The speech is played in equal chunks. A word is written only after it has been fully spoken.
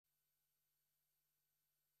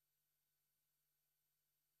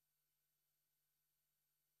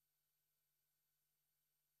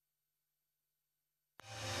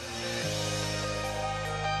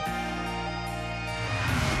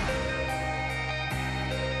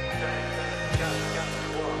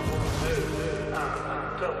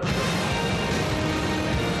go.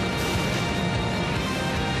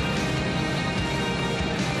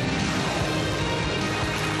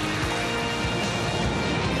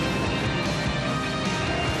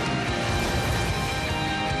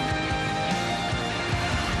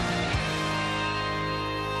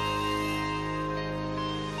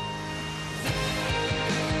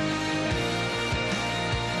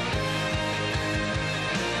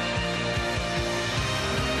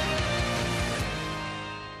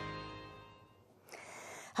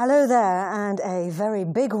 Hello there, and a very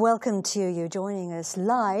big welcome to you joining us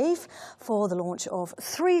live for the launch of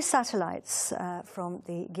 3 satellites from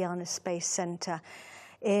the Guiana Space Center.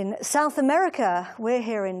 In South America, we're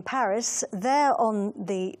here in Paris. There on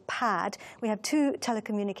the pad, we have 2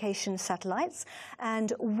 telecommunication satellites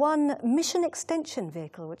and 1 mission extension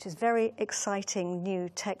vehicle, which is very exciting new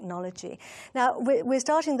technology. Now, we're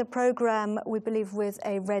starting the program, we believe, with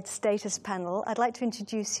a red status panel. I'd like to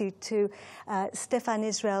introduce you to Stéphane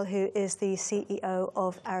Israel, who is the CEO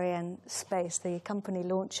of Arianespace, the company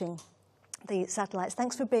launching the satellites.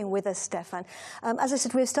 Thanks for being with us, Stéphane. As I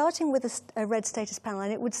said, we're starting with a red status panel,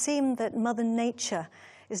 and it would seem that Mother Nature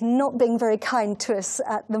is not being very kind to us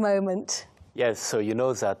at the moment. Yes, so you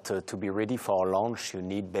know that to be ready for a launch, you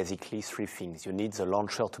need basically 3 things. You need the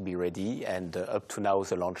launcher to be ready, and up to now,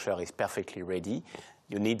 the launcher is perfectly ready.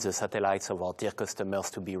 You need the satellites of our dear customers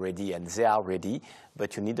to be ready, and they are ready,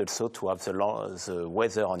 but you need also to have the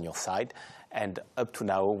weather on your side. And up to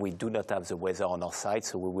now, we do not have the weather on our side,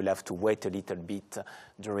 so we will have to wait a little bit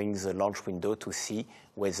during the launch window to see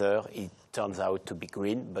whether it turns out to be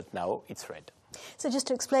green, but now it's red. So just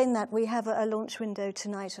to explain that, we have a launch window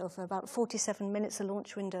tonight of about 47 minutes. A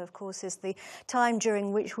launch window, of course, is the time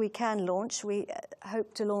during which we can launch. We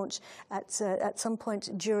hope to launch at some point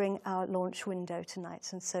during our launch window tonight,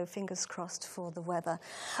 and so fingers crossed for the weather.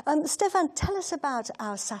 Stéphane, tell us about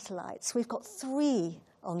our satellites. We've got 3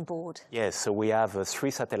 on board. Yes, so we have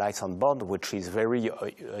 3 satellites on board, which is very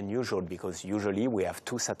unusual because usually we have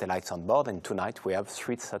 2 satellites on board, and tonight we have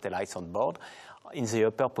 3 satellites on board. In the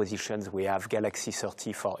upper positions, we have Galaxy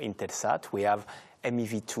 30 for Intelsat. We have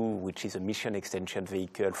MEV-2, which is a mission extension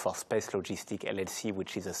vehicle for SpaceLogistics LLC,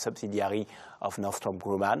 which is a subsidiary of Northrop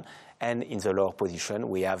Grumman. And in the lower position,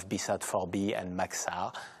 we have BSAT-4B and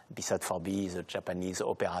Maxar. BSAT-4B is a Japanese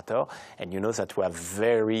operator. And you know that we have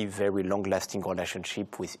very, very long-lasting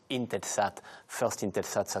relationship with Intelsat. First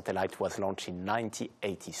Intelsat satellite was launched in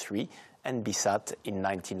 1983 and BSAT in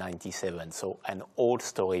 1997. So an old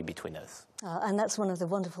story between us. And that's one of the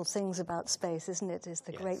wonderful things about space, isn't it? Is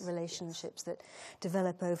the great relationships that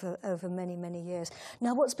develop over many, many years.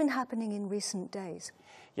 Now, what's been happening in recent days?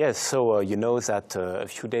 Yes, so you know that a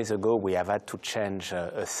few days ago we have had to change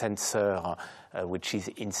a sensor which is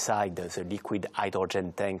inside the liquid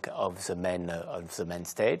hydrogen tank of the main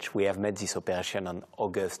stage. We have made this operation on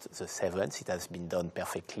August the 7th. It has been done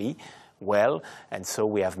perfectly well, and so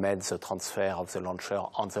we have made the transfer of the launcher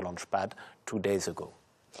on the launch pad 2 days ago.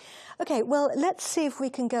 Okay, well, let's see if we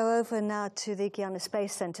can go over now to the Guiana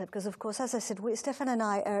Space Center, because, of course, as I said, Stéphane and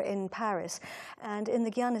I are in Paris, and in the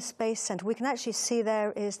Guiana Space Center, we can actually see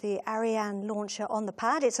there is the Ariane launcher on the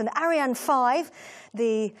pad. It's an Ariane 5,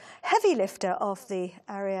 the heavy lifter of the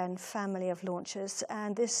Ariane family of launchers,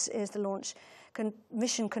 and this is the launch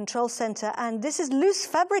Mission Control Center, and this is Luce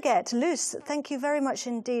Fabregat. Luce, thank you very much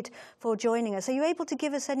indeed for joining us. Are you able to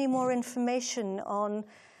give us any more information on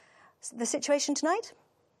the situation tonight?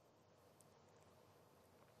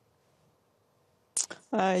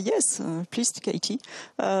 Yes, please, Katie.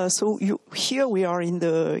 Here we are in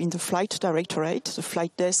the flight directorate, the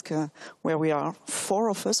flight desk, where we are 4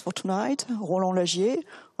 of us for tonight. Roland Lagier,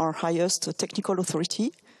 our highest technical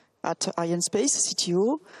authority at Arianespace,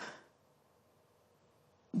 CTO.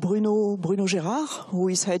 Bruno Gérard, who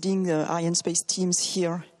is heading the Arianespace teams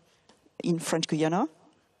here in French Guiana,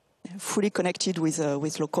 fully connected with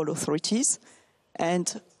local authorities,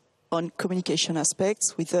 and on communication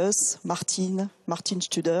aspects with us, Martin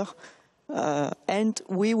Studer, and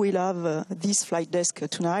we will have this flight desk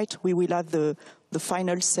tonight. We will have the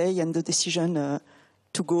final say and the decision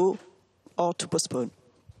to go or to postpone.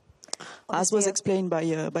 As was explained by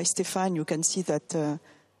Stéphane, you can see that.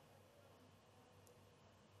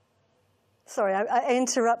 Sorry, I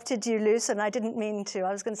interrupted you, Luce, and I didn't mean to.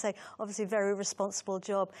 I was going to say, obviously, very responsible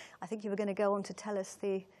job. I think you were going to go on to tell us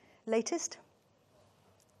the latest.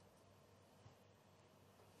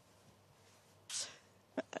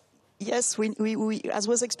 Yes, as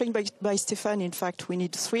was explained by Stéphane, in fact, we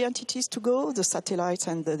need 3 entities to go, the satellites,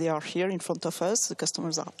 and they are here in front of us. The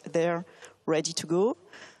customers are there, ready to go.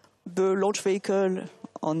 The launch vehicle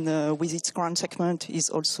with its ground segment is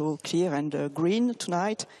also clear and green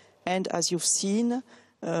tonight. And as you've seen,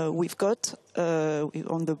 we've got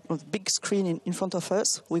on the big screen in front of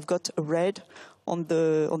us, we've got a red on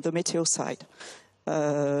the meteo side.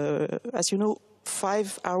 As you know,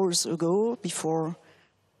 5 hours ago, before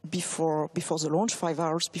the launch, 5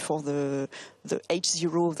 hours before the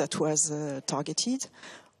H0 that was targeted,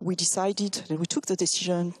 we took the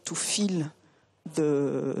decision to fill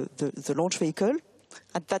the launch vehicle.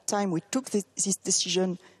 At that time, we took this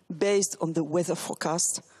decision based on the weather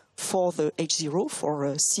forecast for the H0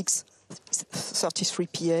 for 6:33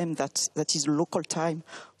 p.m. That is local time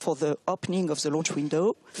for the opening of the launch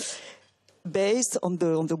window, based on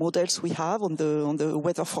the models we have on the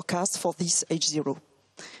weather forecast for this H0.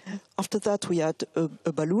 After that, we had a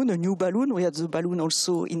new balloon. We had the balloon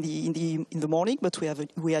also in the morning, but we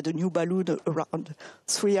had a new balloon around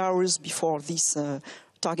 3 hours before this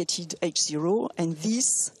targeted H0, and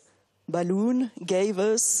this balloon gave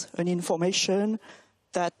us an information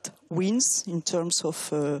that winds in terms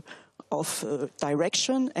of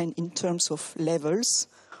direction and in terms of levels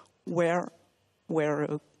were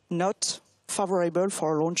not favorable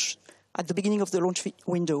for launch at the beginning of the launch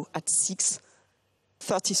window at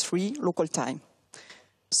 6:33 local time.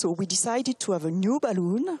 So we decided to have a new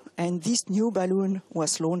balloon, and this new balloon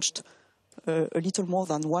was launched a little more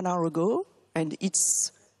than 1 hour ago, and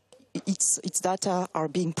its data are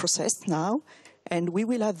being processed now, and we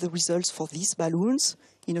will have the results for these balloons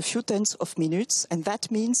in a few tenths of minutes, and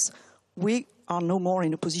that means we are no more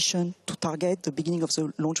in a position to target the beginning of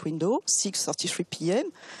the launch window, 6:33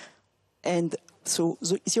 p.m., and so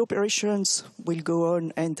the operations will go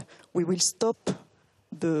on, and we will stop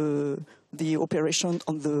the operation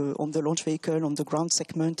on the launch vehicle on the ground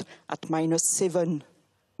segment at -7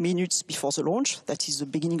 minutes before the launch. That is the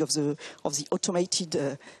beginning of the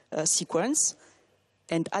automated sequence,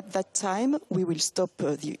 and at that time we will stop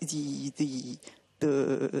the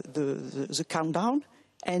countdown,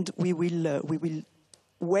 and we will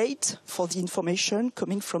wait for the information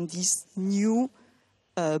coming from this new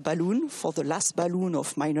balloon, for the last balloon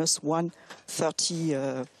of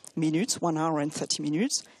 -1:30 minutes, 1 hour and 30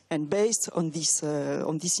 minutes, and based on this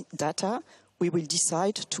data, we will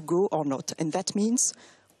decide to go or not. And that means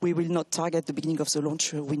we will not target the beginning of the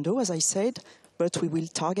launch window, as I said, but we will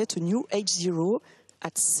target a new H0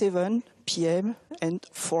 at 7 p.m. and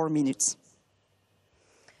 4 minutes.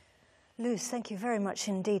 Luz, thank you very much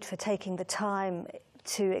indeed for taking the time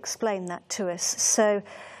to explain that to us. So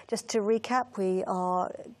just to recap, we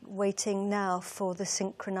are waiting now for the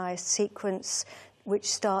synchronized sequence,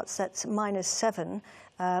 which starts at -7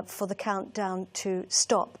 for the countdown to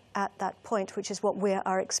stop at that point, which is what we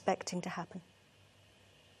are expecting to happen.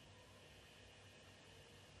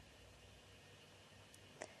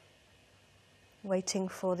 Waiting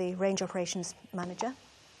for the range operations manager.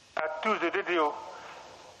 À tous de DDO.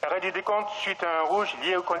 Arrêt du décompte suite à un rouge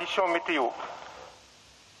lié aux conditions météo.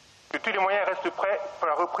 Que tous les moyens restent prêts pour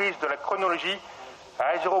la reprise de la chronologie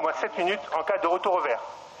à 0-7 minutes en cas de retour au vert.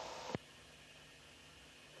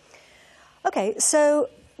 Okay, so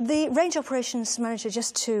the range operations manager,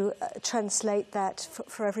 just to translate that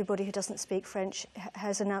for everybody who doesn't speak French,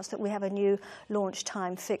 has announced that we have a new launch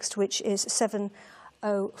time fixed, which is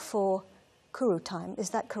 7:04 Kourou time. Is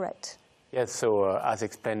that correct? Yes, so as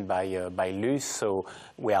explained by Luz, so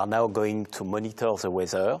we are now going to monitor the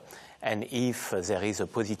weather, and if there is a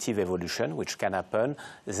positive evolution, which can happen,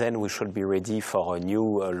 then we should be ready for a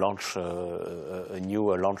new launch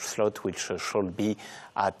slot, which should be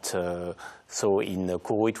at so in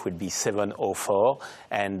Kourou it will be 7:04,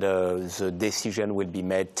 and the decision will be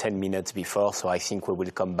made 10 minutes before. So I think we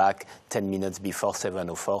will come back 10 minutes before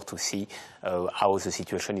 7:04 to see how the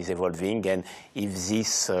situation is evolving, and if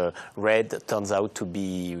this red turns out to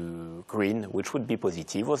be green, which would be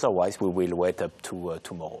positive. Otherwise, we will wait up to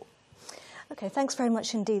tomorrow. Okay, thanks very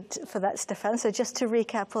much indeed for that, Stéphane. So just to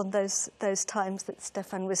recap on those times that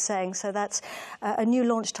Stéphane was saying, so that's a new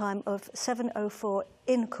launch time of 7:04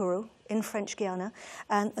 in Kourou, in French Guiana,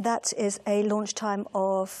 and that is a launch time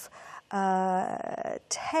of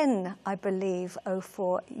 10, I believe,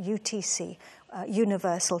 04 UTC,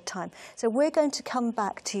 Universal Time. So we're going to come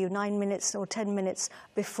back to you 9 minutes or 10 minutes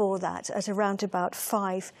before that at around about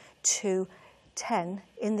 5 to 10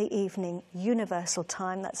 in the evening, Universal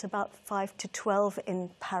Time. That's about 5 to 12 in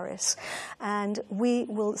Paris. And we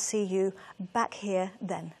will see you back here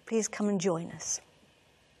then. Please come and join us.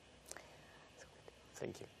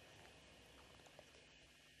 Thank you.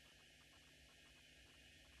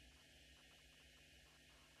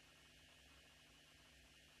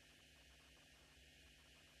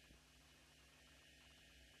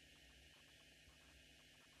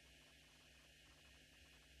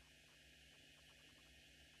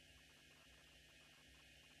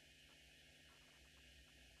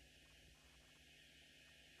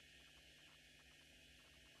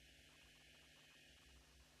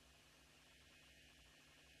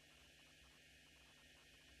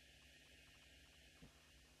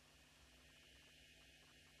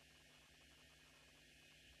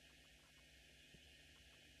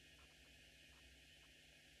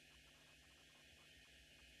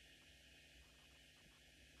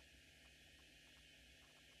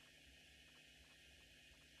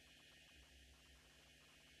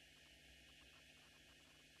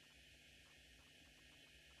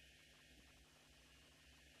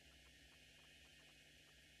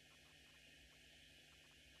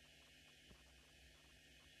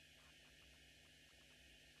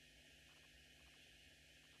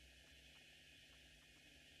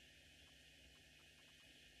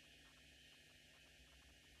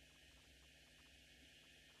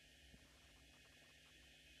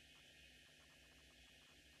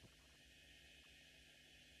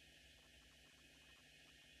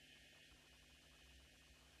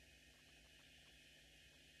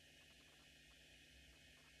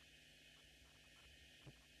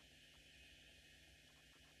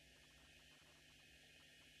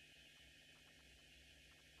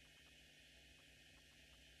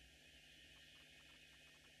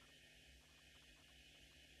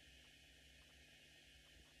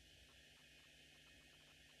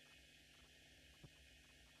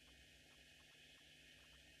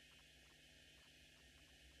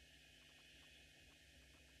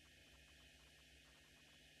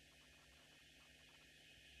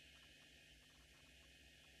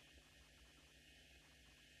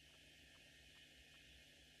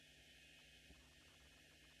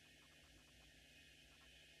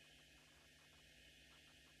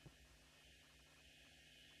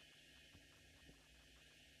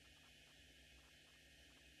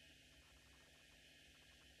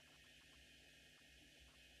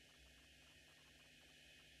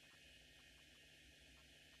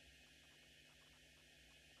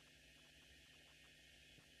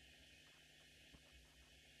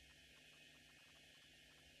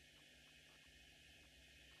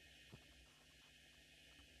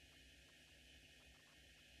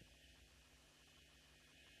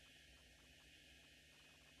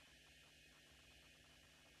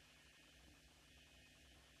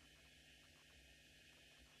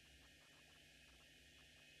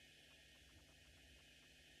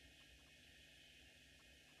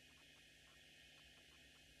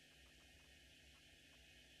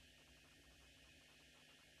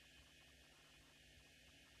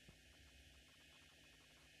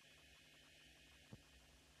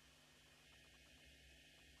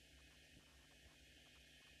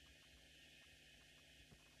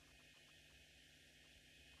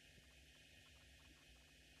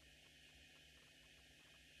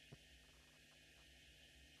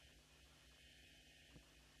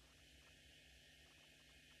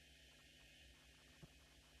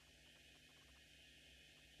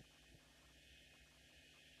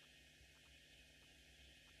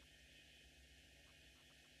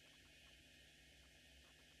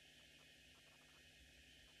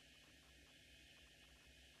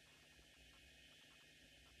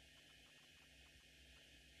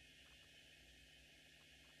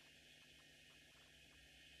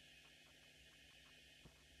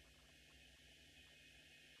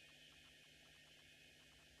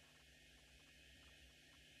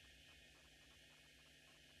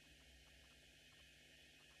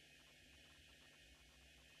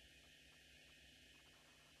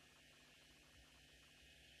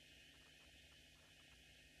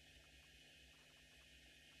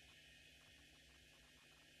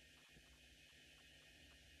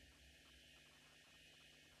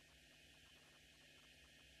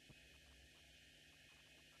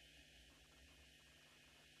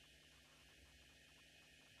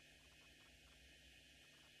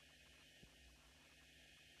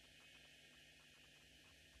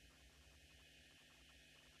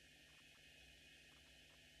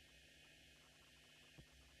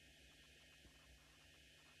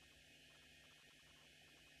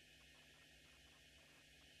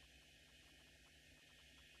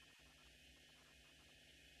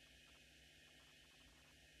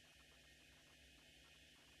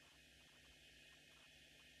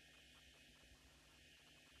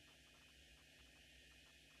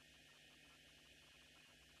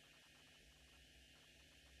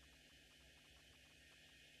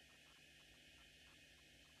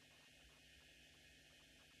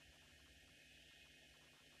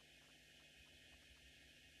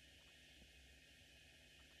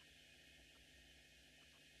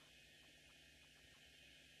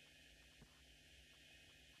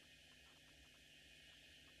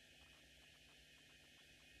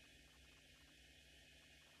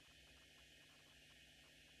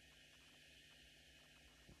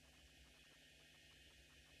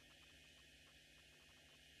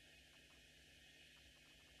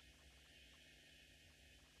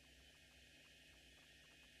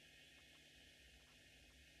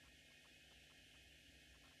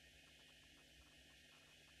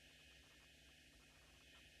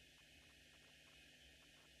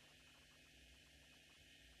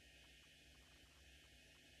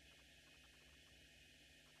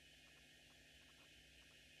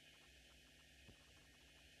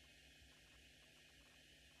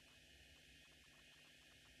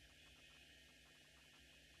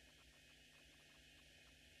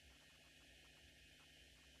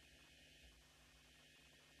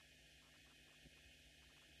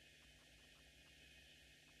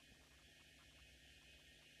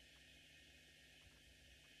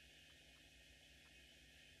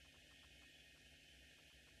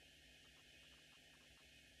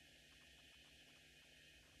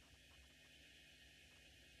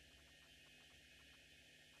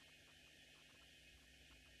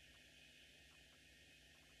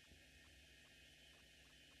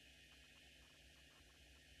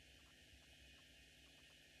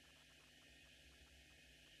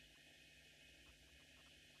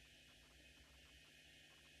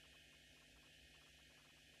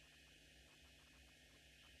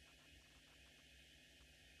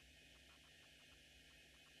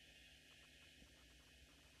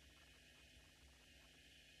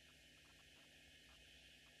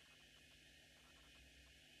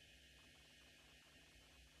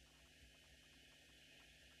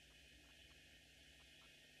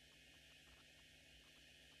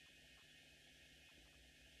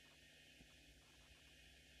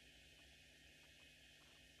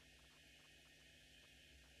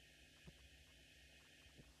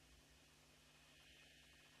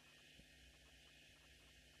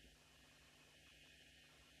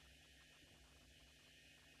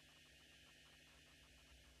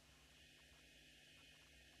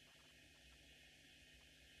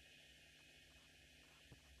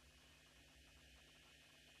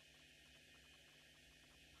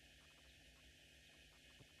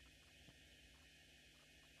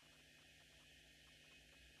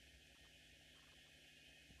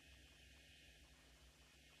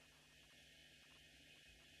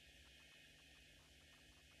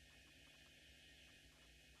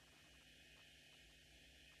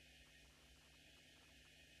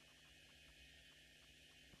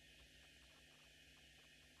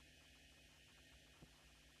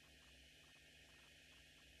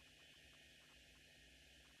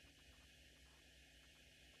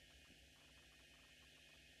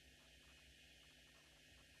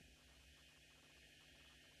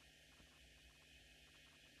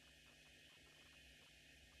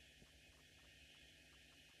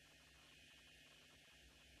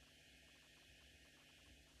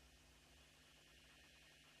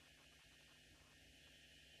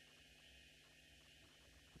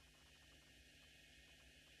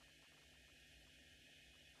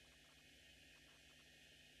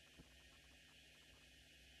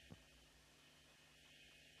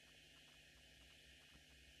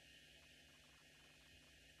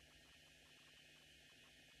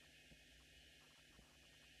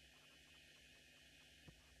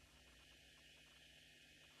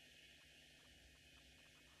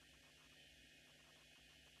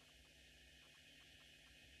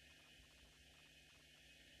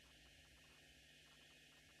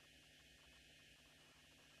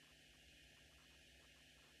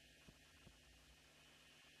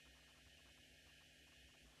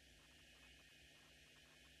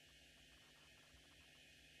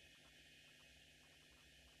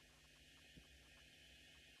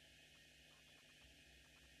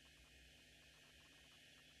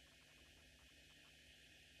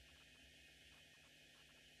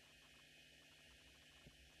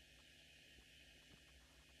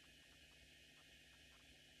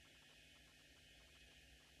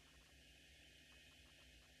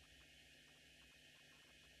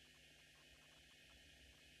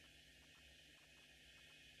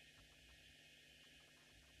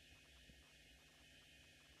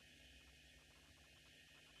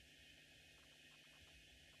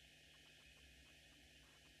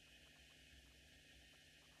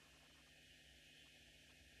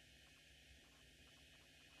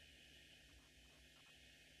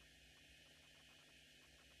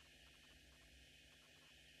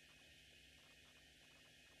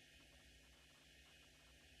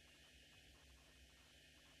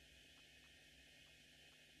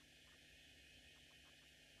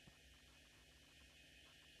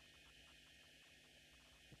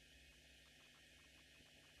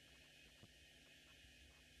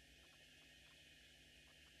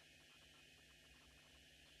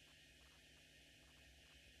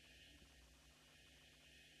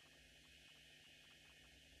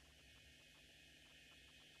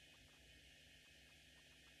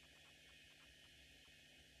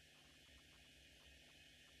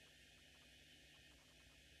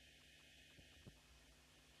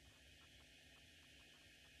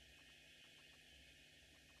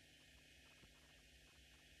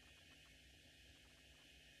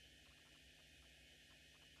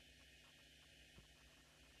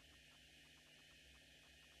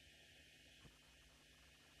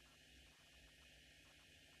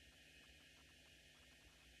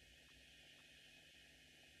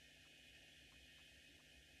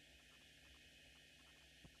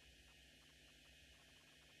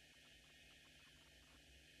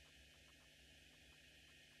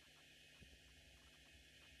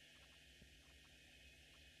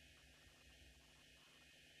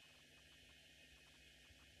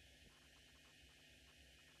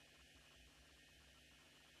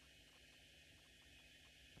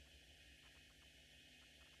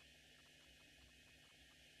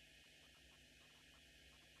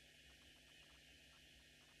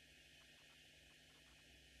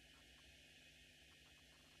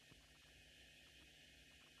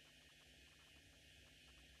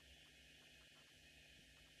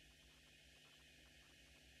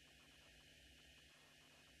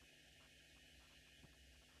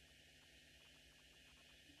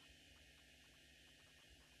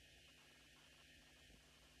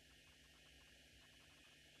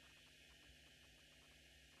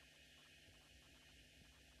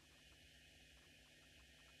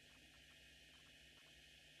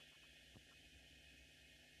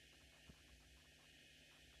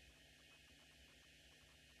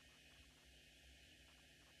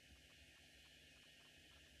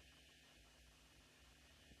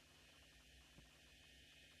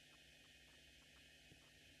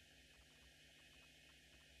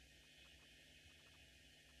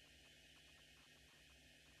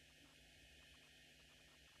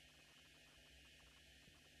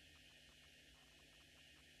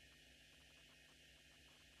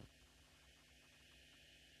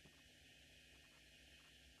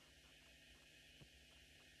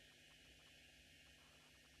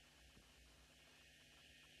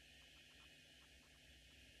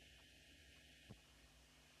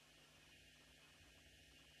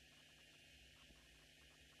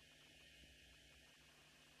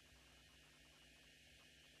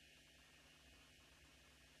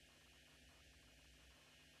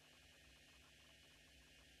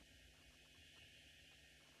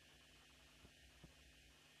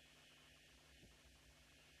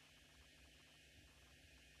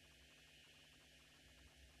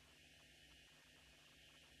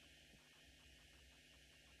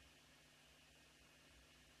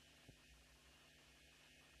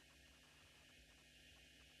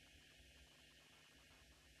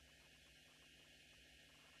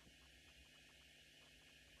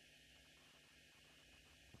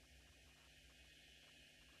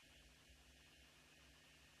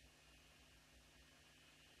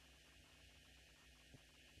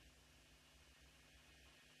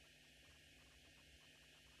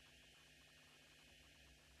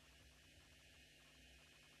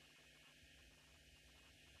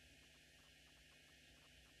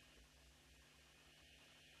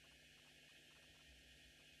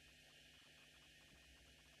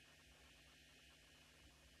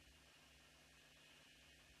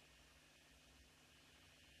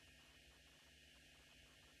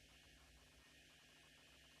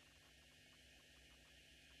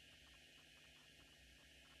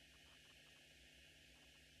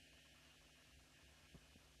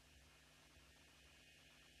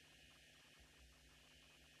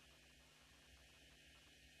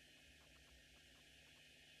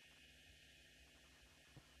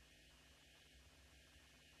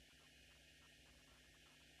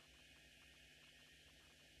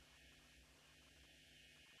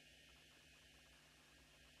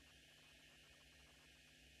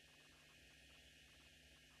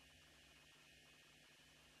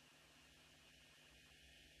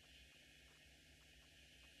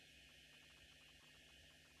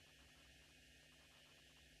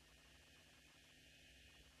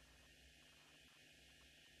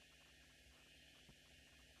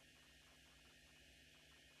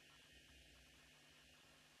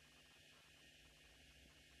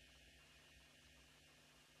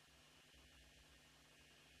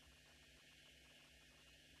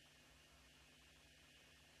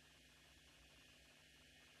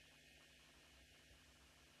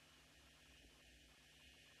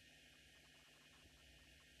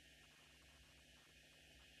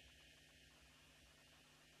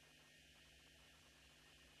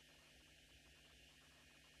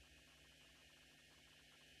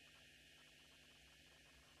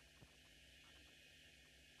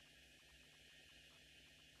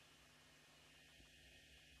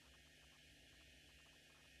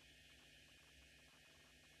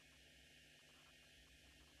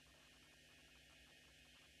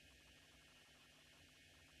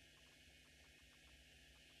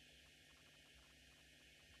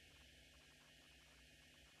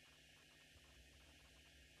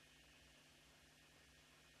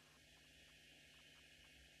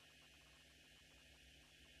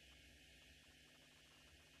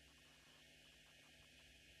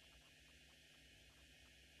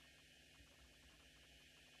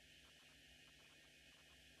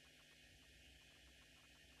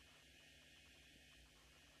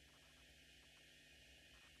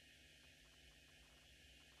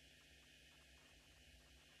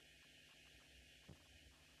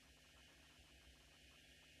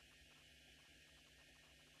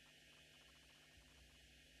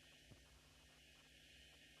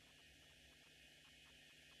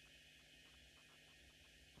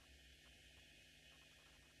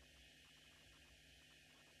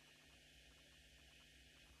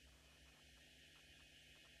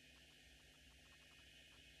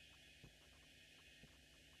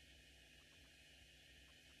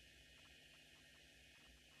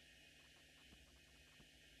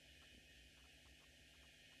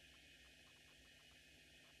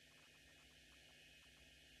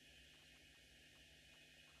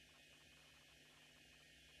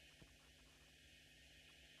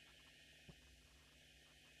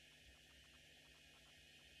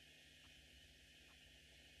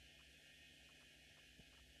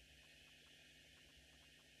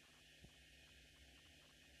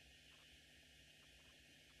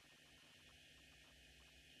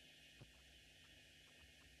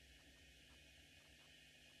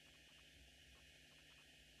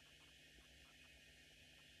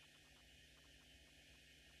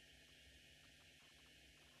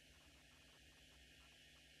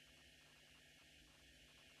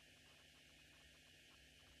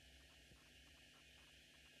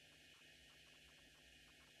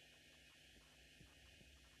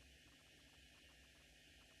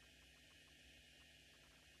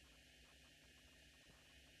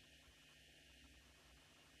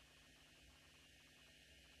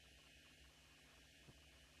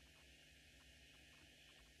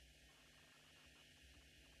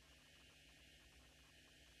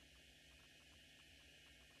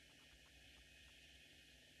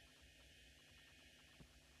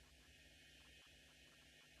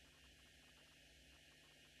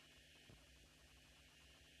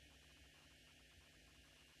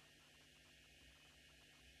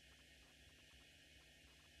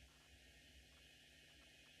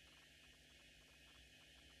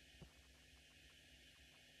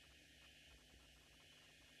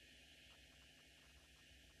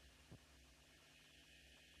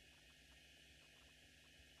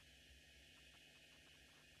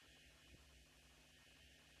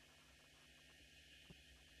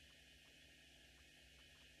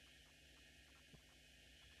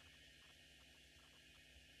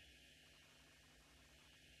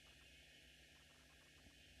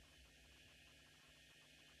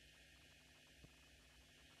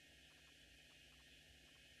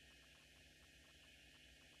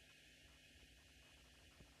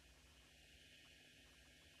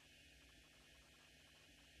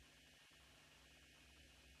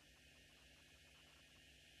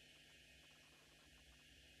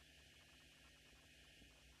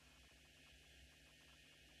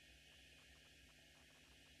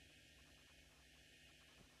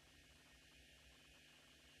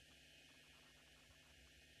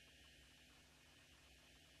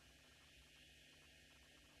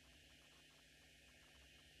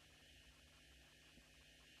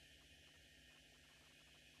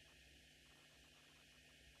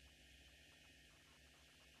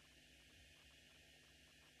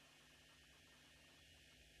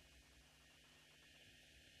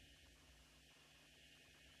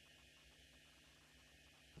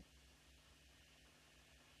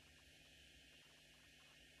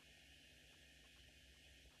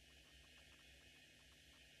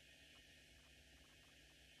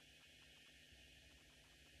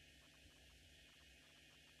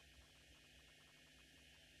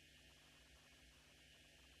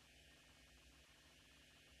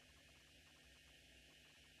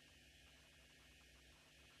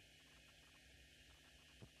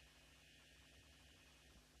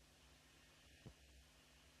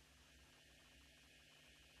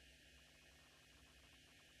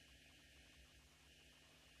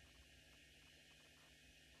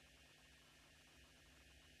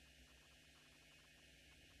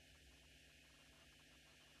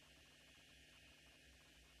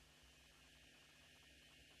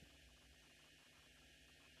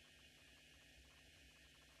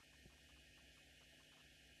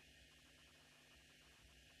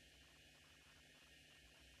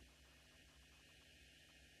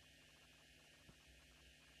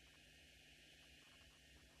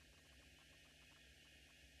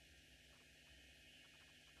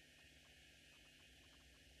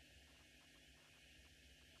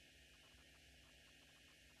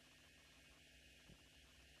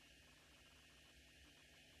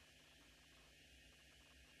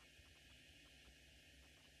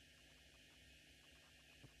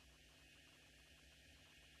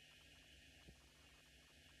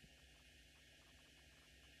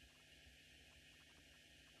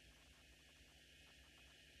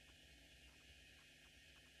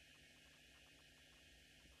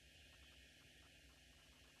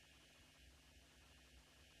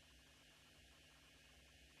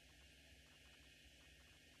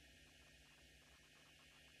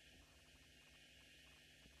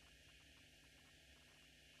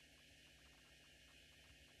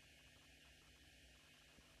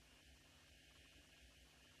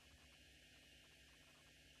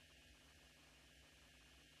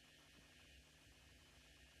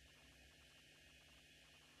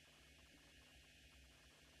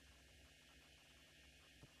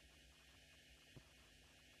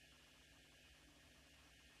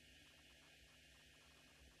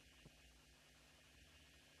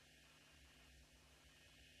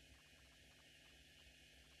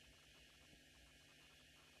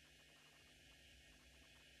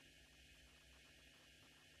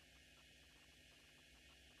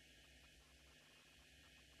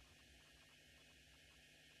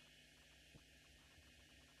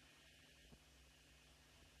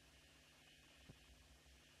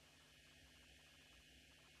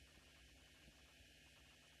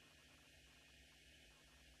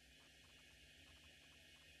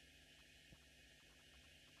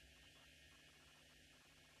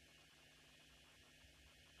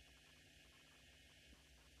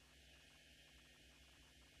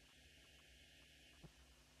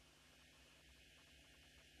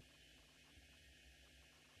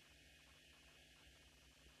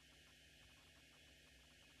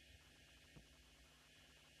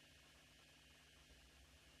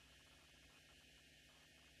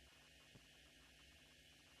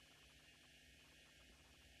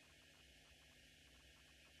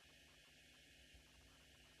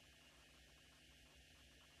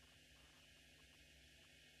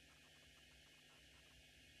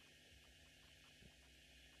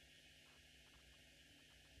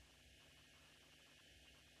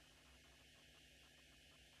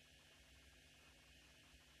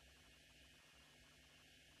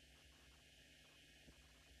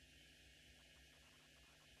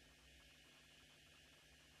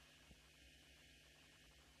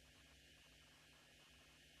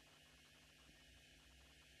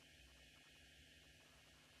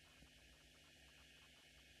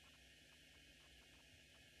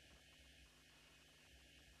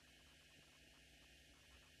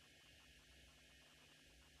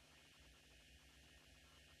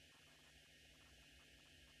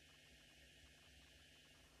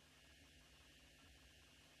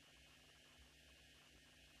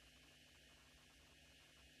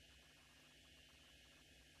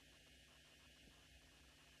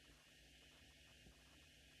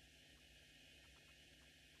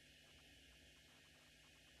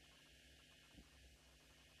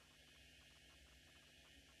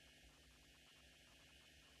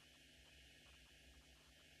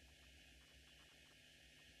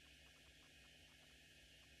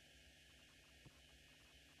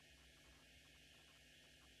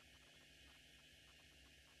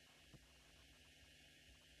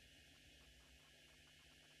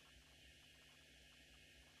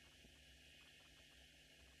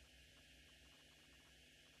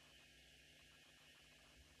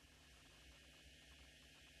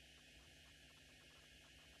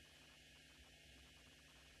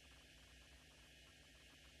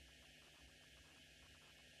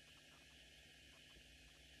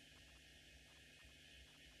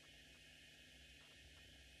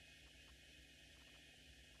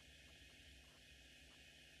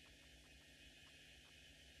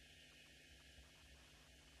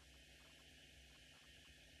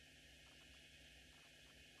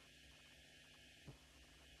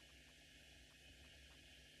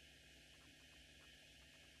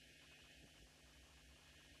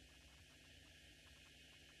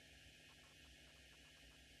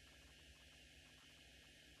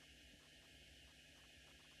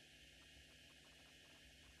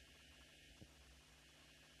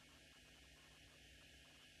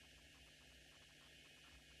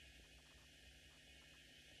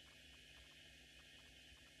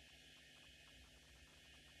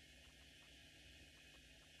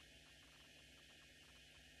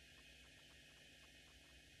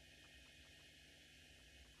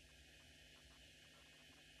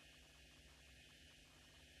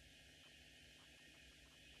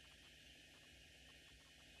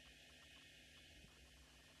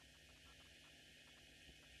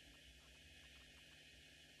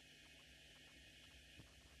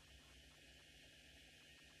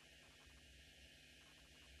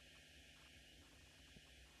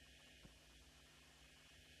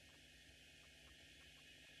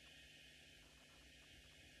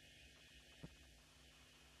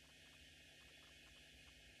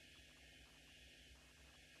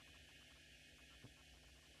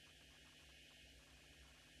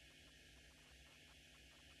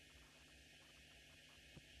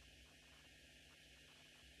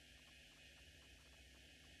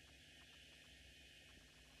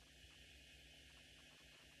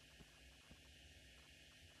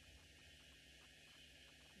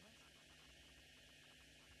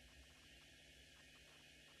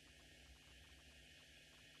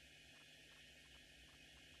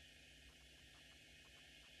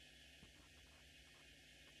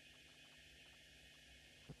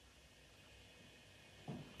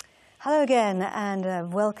 Hello again,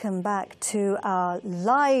 and welcome back to our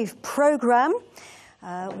live program.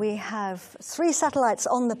 We have 3 satellites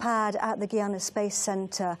on the pad at the Guiana Space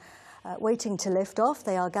Center waiting to lift off.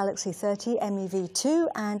 They are Galaxy 30, MEV-2,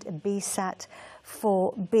 and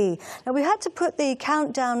BSAT-4B. Now, we had to put the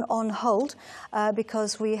countdown on hold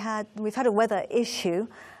because we've had a weather issue.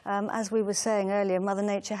 As we were saying earlier, Mother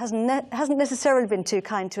Nature hasn't necessarily been too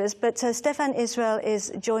kind to us, but Stefan Israel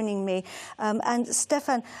is joining me. And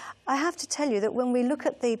Stefan, I have to tell you that when we look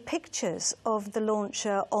at the pictures of the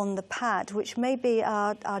launcher on the pad, which maybe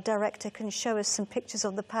our director can show us some pictures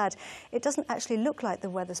of the pad, it doesn't actually look like the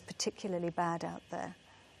weather's particularly bad out there.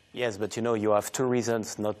 Yes, but you know, you have 2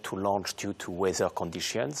 reasons not to launch due to weather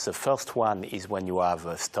conditions. The first one is when you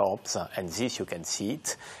have storms, and this you can see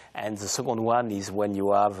it. And the second one is when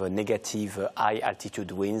you have negative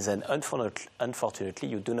high-altitude winds, and unfortunately,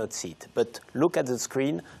 you do not see it. But look at the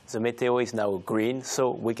screen. The meteo is now green, so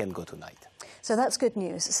we can go tonight. So that's good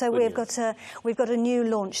news. So we've got a new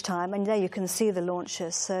launch time, and there you can see the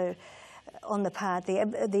launcher. So on the pad,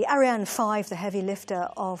 the Ariane 5, the heavy lifter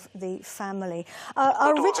of the family.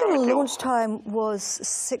 Our original launch time was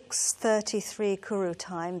 6:33 Kourou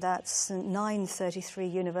time. That's 9:33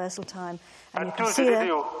 Universal time. And you can see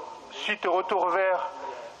there. Suite au retour vers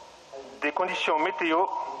des conditions météo,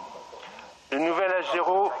 le nouvel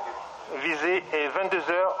H0 visé est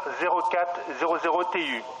 22h04:00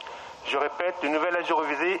 TU. Je répète, le nouvel H0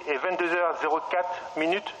 visé est 22h04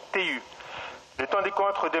 minutes TU. Le temps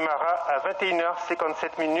décompte redémarrera à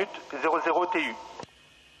 21h57 minutes 00 TU.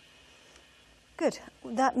 Good.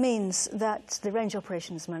 That means that the Range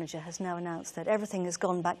Operations Manager has now announced that everything has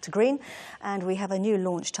gone back to green, and we have a new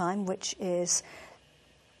launch time, which is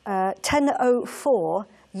 10:04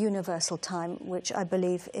 Universal Time, which I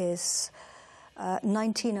believe is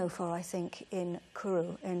 19:04, I think, in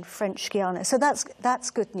Kourou, in French Guiana. So that's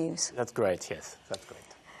good news. That's great, yes, that's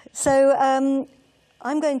great. So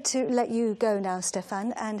I'm going to let you go now,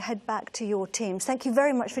 Stefan, and head back to your teams. Thank you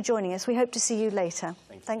very much for joining us. We hope to see you later.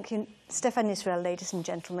 Thank you, Stefan Israel, ladies and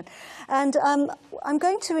gentlemen. And I'm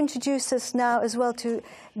going to introduce us now as well to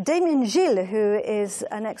Damien Gilles, who is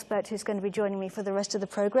an expert who's going to be joining me for the rest of the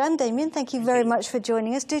programme. Damien, thank you very much for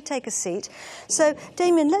joining us. Do take a seat. So,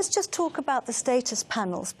 Damien, let's just talk about the status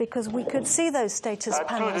panels, because we could see those status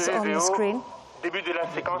panels on the screen. Début de la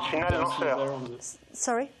séquence finale lanceur.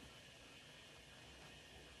 Sorry?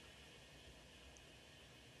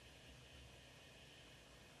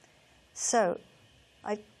 So,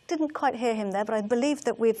 I didn't quite hear him there, but I believe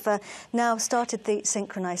that we've now started the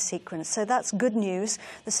synchronized sequence. So that's good news,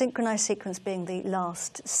 the synchronized sequence being the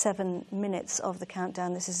last 7 minutes of the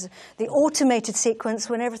countdown. This is the automated sequence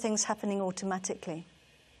when everything's happening automatically.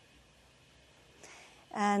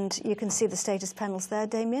 And you can see the status panels there,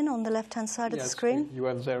 Damien, on the left-hand side of the screen. You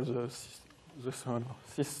have there the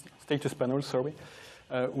status panel,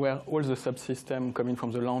 where all the subsystems coming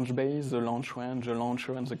from the launch base, the launch range, the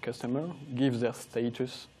launcher, and the customer give their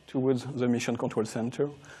status towards the mission control center.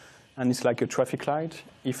 And it's like a traffic light.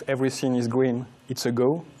 If everything is green, it's a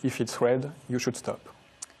go. If it's red, you should stop.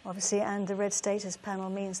 Obviously, and the red status panel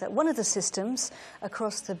means that one of the systems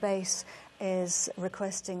across the base is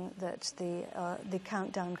requesting that the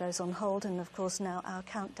countdown goes on hold. And of course, now our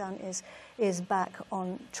countdown is back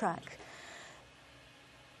on track.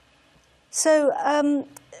 So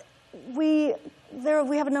we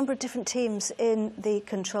have a number of different teams in the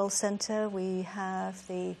control center. We have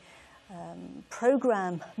the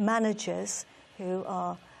program managers, who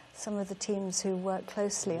are some of the teams who work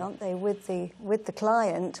closely, aren't they, with the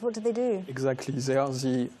client? What do they do? Exactly. They are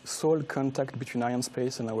the sole contact between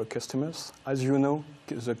Arianespace and our customers. As you know,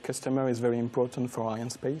 the customer is very important for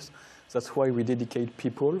Arianespace. That's why we dedicate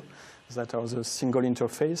people that are the single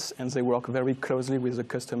interface, and they work very closely with the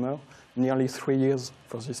customer. Nearly 3 years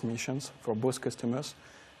for these missions, for both customers.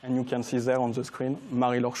 And you can see there on the screen,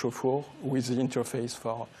 Marie-Laure Chauffour with the interface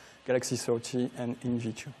for Galaxy 30 and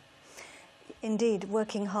MEV-2. Indeed,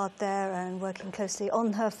 working hard there and working closely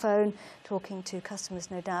on her phone, talking to customers,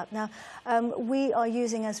 no doubt. Now, we are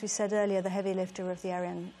using, as we said earlier, the heavy lifter of the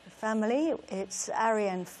Ariane family. It's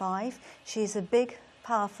Ariane 5. She's a big,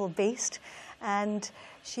 powerful beast, and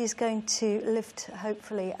she's going to lift,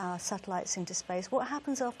 hopefully, our satellites into space. What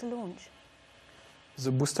happens after launch?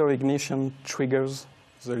 The booster ignition triggers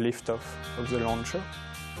the liftoff of the launcher.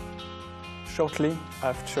 Shortly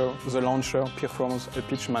after, the launcher performs a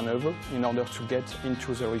pitch maneuver in order to get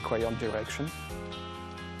into the required direction.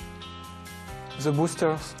 The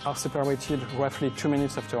boosters are separated roughly 2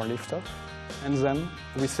 minutes after liftoff, and then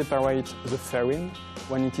we separate the fairing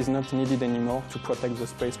when it is not needed anymore to protect the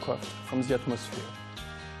spacecraft from the atmosphere.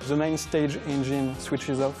 The main stage engine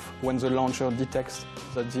switches off when the launcher detects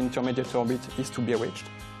that the intermediate orbit is to be reached.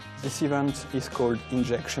 This event is called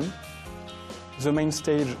injection. The main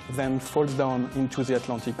stage then falls down into the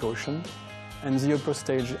Atlantic Ocean, and the upper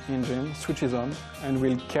stage engine switches on and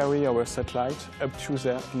will carry our satellite up to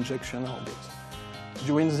their injection orbit.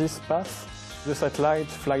 During this path, the satellite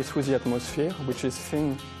flies through the atmosphere, which is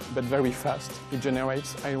thin but very fast. It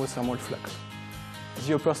generates aerothermal flux.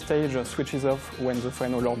 The upper stage switches off when the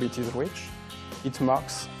final orbit is reached. It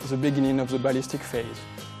marks the beginning of the ballistic phase,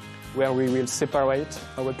 where we will separate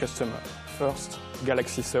our customer. First,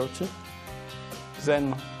 Galaxy 30,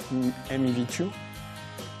 then MEV-2.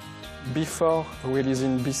 Before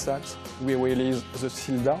releasing B-SAT, we release the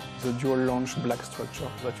SILDA, the dual-launch black structure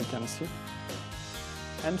that you can see.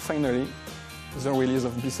 And finally, the release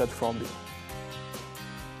of BSAT-4B.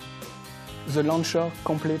 The launcher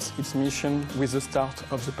completes its mission with the start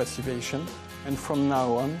of the passivation, and from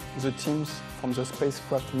now on, the teams from the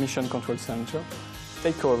Spacecraft Mission Control Center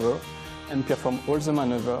take over and perform all the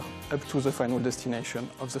maneuver up to the final destination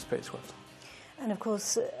of the spacecraft. And of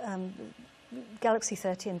course, Galaxy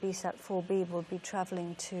 30 and BSAT-4B will be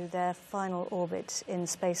travelling to their final orbit in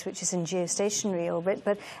space, which is in geostationary orbit.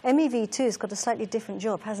 But MEV-2 has got a slightly different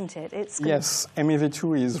job, hasn't it? Yes,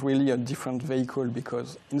 MEV-2 is really a different vehicle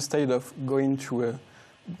because instead of going to a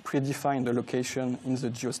predefined location in the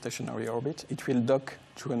geostationary orbit, it will dock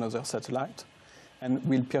to another satellite and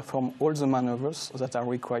will perform all the maneuvers that are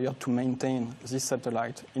required to maintain this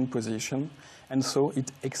satellite in position. And so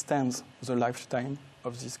it extends the lifetime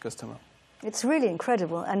of this customer. It's really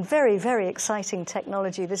incredible and very, very exciting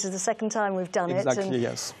technology. This is the second time we've done it. Exactly,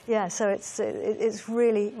 yes. Yeah, so it's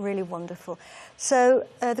really, really wonderful. So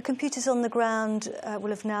the computers on the ground will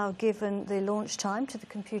have now given the launch time to the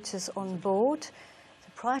computers on board. So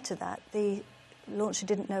prior to that, the launcher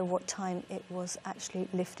didn't know what time it was actually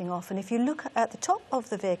lifting off. And if you look at the top of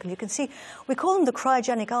the vehicle, you can see, we call them the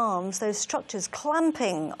cryogenic arms, those structures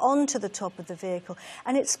clamping onto the top of the vehicle,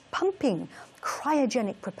 and it's pumping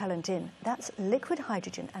cryogenic propellant in. That's liquid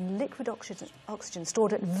hydrogen and liquid oxygen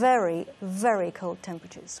stored at very, very cold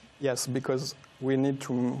temperatures. Yes, because we need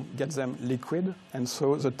to get them liquid, and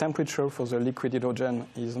so the temperature for the liquid hydrogen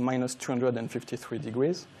is minus 253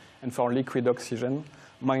 degrees, and for liquid oxygen,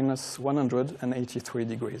 minus 183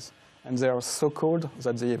 degrees. And they are so cold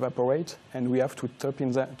that they evaporate, and we have to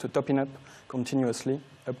topping up continuously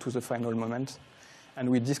up to the final moment. And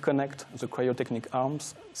we disconnect the cryotechnic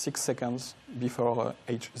arms 6 seconds before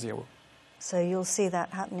H0. So you'll see that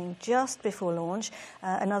happening just before launch.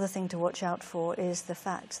 Another thing to watch out for is the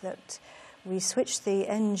fact that we switch the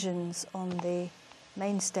engines on the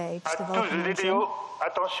main stage, the Vulcan engine,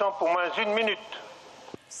 attention pour moins 1 minute.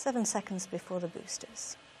 7 seconds before the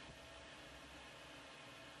boosters.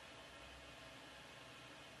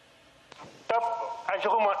 Top, à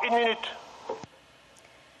 0 moins 1 minute.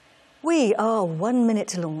 We are 1 minute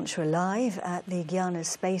to launch. We're live at the Guiana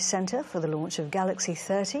Space Center for the launch of Galaxy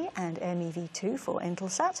 30 and MEV-2 for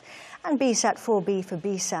Intelsat and BSAT-4B for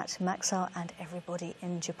B-SAT, Maxar and everybody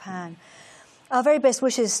in Japan. Our very best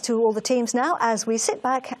wishes to all the teams now as we sit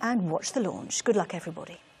back and watch the launch. Good luck,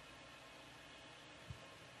 everybody.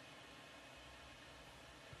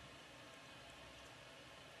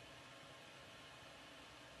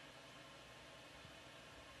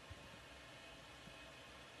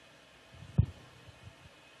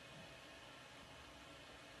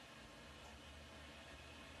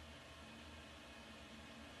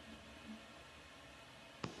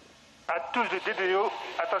 À tous les DDO,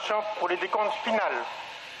 attention pour les décomptes finales.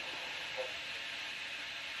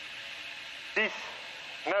 10,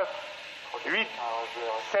 9, 8,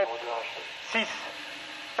 7, 6,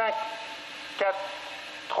 5, 4,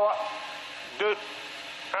 3, 2, 1,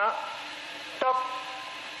 top.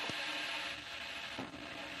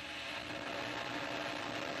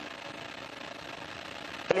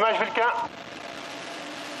 Allumage Vulcain.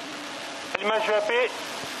 Allumage VAP.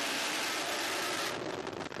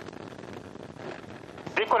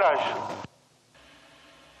 Décollage.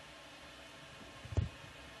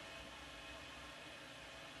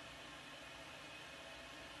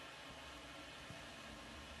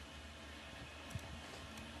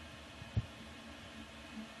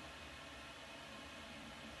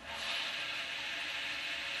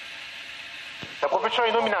 La propulsion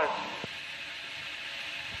est nominale.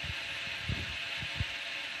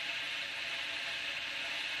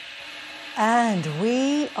 And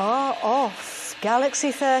we are off.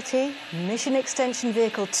 Galaxy 30, Mission Extension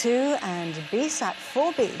Vehicle 2 and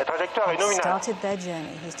BSAT-4B have started their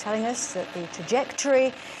journey. He's telling us that the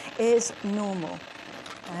trajectory is normal.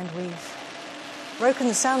 And we've broken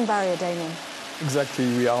the sound barrier, Damien. Exactly.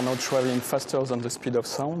 We are now traveling faster than the speed of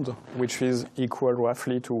sound, which is equal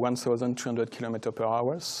roughly to 1,200 km per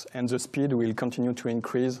hour, and the speed will continue to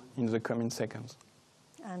increase in the coming seconds.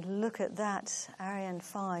 And look at that. Ariane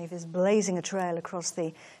 5 is blazing a trail across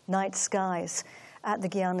the night skies at the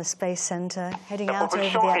Guiana Space Center, heading out over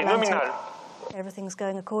the Atlantic. Everything's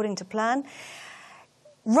going according to plan.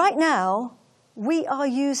 Right now, we are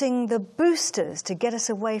using the boosters to get us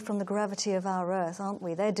away from the gravity of our Earth, aren't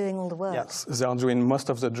we? They're doing all the work. Yes, they are doing most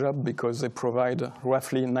of the job because they provide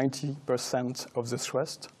roughly 90% of the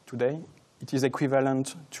thrust today. It is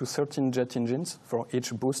equivalent to 13 jet engines for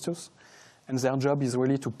each boosters. And their job is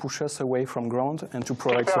really to push us away from ground and to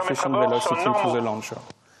provide sufficient velocity to the launcher.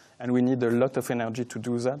 And we need a lot of energy to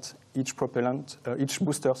do that. Each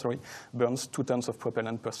booster burns 2 tons of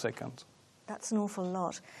propellant per second. That's an awful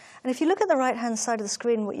lot. And if you look at the right-hand side of the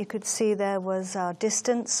screen, what you could see there was our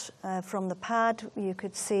distance from the pad. You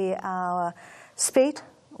could see our speed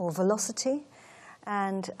or velocity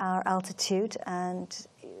and our altitude. And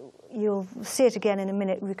you'll see it again in a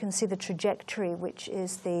minute. We can see the trajectory, which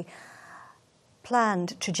is the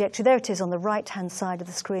planned trajectory. There it is on the right-hand side of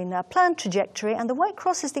the screen now. Planned trajectory, and the white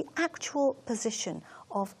cross is the actual position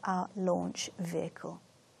of our launch vehicle.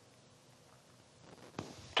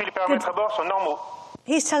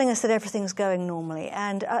 He's telling us that everything's going normally,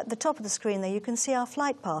 and at the top of the screen there you can see our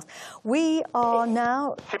flight path. We are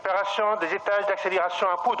now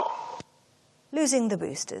losing the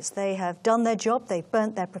boosters. They have done their job, they've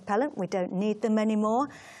burnt their propellant, we don't need them anymore.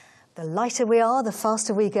 The lighter we are, the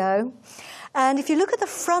faster we go. And if you look at the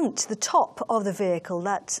front, the top of the vehicle,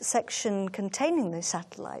 that section containing the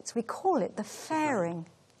satellites, we call it the fairing.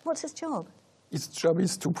 What's its job? Its job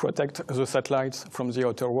is to protect the satellites from the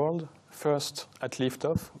outer world. First, at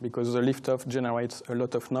liftoff, because the liftoff generates a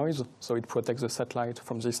lot of noise, so it protects the satellite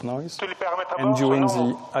from this noise. And during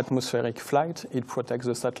the atmospheric flight, it protects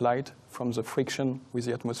the satellite from the friction with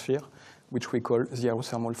the atmosphere, which we call the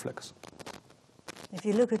aerothermal flux. If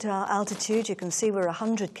you look at our altitude, you can see we're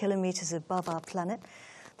 100 kilometers above our planet.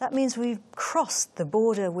 That means we've crossed the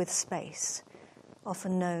border with space,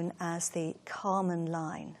 often known as the Kármán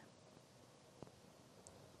line.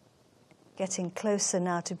 Getting closer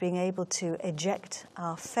now to being able to eject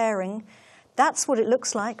our fairing. That's what it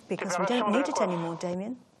looks like because we don't need it anymore,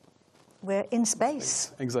 Damien. We're in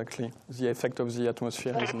space. Exactly. The effect of the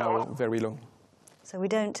atmosphere is now very low. So we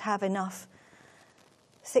don't have enough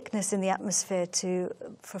thickness in the atmosphere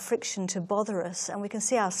for friction to bother us. And we can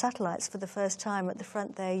see our satellites for the first time. At the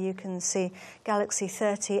front there, you can see Galaxy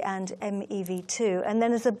 30 and MEV-2. And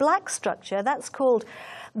then there's a black structure. That's called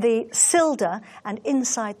the Silda. And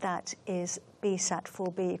inside that is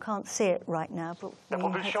BSAT-4B. You can't see it right now, but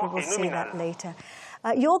hopefully we'll see that later.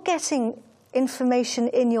 You're getting information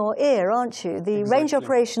in your ear, aren't you? The range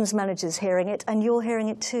operations manager's hearing it, and you're hearing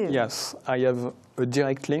it too. Yes, I have a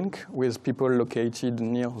direct link with people located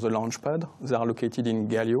near the launch pad. They are located in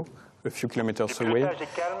Galio, a few kilometers away,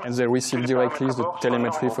 and they receive directly the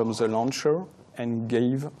telemetry from the launcher and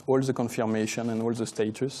gave all the confirmation and all the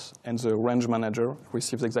status, and the range manager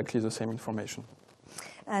receives exactly the same information.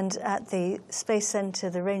 And at the Space Center,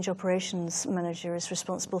 the range operations manager is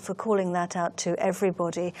responsible for calling that out to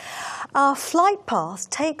everybody. Our flight path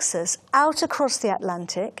takes us out across the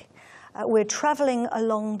Atlantic. We're traveling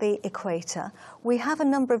along the equator. We have a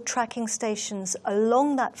number of tracking stations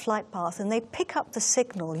along that flight path, and they pick up the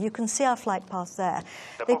signal. You can see our flight path there.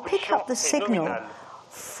 They pick up the signal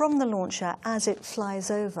from the launcher as it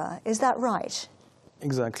flies over. Is that right?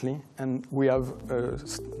 Exactly, and we have a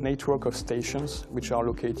network of stations which are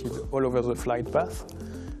located all over the flight path.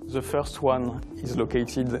 The first one is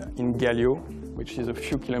located in Galio, which is a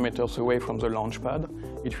few kilometers away from the launch pad.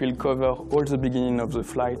 It will cover all the beginning of the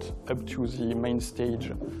flight up to the main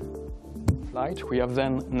stage flight. We have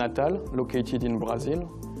then Natal, located in Brazil,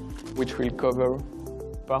 which will cover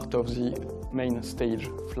part of the main stage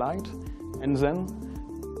flight. And then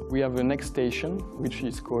we have the next station, which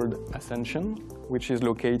is called Ascension, which is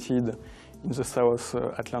located in the South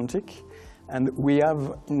Atlantic. And we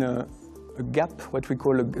have in a gap, what we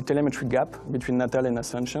call a telemetry gap between Natal and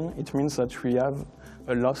Ascension. It means that we have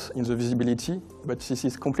a loss in the visibility, but this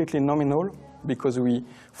is completely nominal because we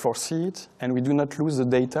foresee it, and we do not lose the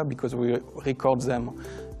data because we record them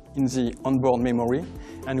in the onboard memory,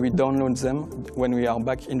 and we download them when we are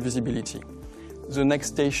back in visibility. The next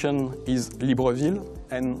station is Libreville,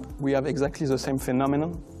 and we have exactly the same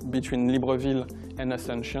phenomenon between Libreville and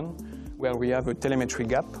Ascension, where we have a telemetry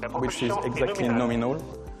gap, which is exactly nominal.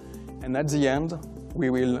 And at the end, we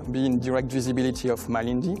will be in direct visibility of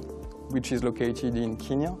Malindi, which is located in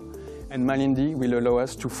Kenya. And Malindi will allow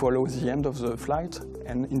us to follow the end of the flight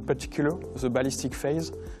and in particular the ballistic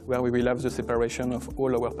phase, where we will have the separation of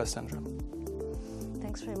all our passengers.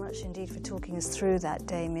 Thanks very much indeed for talking us through that,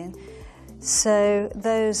 Damien. So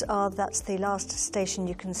that's the last station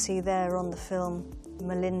you can see there on the film,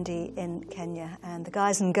 Malindi in Kenya, and the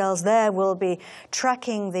guys and girls there will be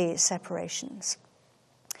tracking the separations.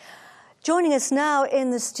 Joining us now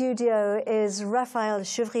in the studio is Raphael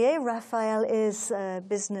Chevrier. Raphael is a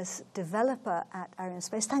business developer at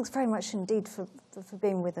Arianespace. Thanks very much indeed for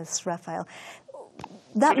being with us, Raphael.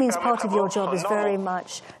 That means part of your job is very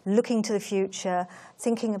much looking to the future,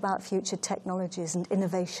 thinking about future technologies and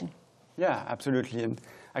innovation. Yeah, absolutely. And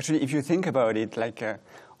actually, if you think about it, like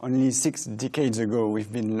only 6 decades ago,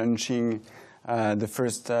 we've been launching the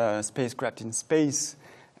first spacecraft in space.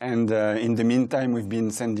 And in the meantime, we've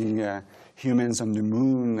been sending humans on the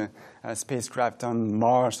moon, spacecraft on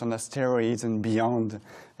Mars, on asteroids and beyond.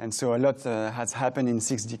 And so a lot has happened in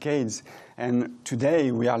 6 decades. And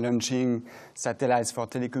today we are launching satellites for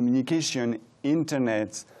telecommunication,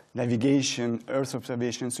 internet, navigation, Earth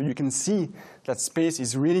observation. So you can see that space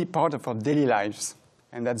is really part of our daily lives.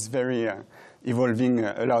 And that's very evolving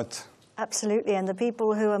a lot. Absolutely. And the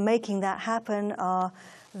people who are making that happen are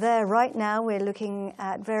there right now. We're looking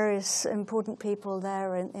at various important people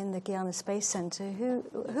there in the Guiana Space Center.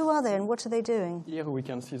 Who are they and what are they doing? Here we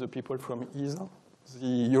can see the people from ESA, the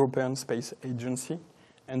European Space Agency,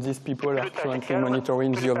 and these people are currently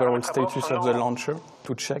monitoring the overall status of the launcher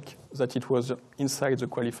to check that it was inside the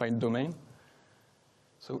qualified domain.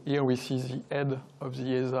 So here we see the head of the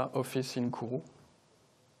ESA office in Kourou.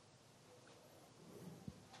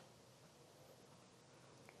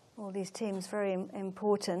 All these teams very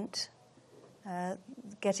important,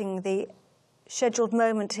 getting the scheduled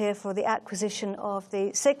moment here for the acquisition of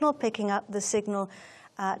the signal, picking up the signal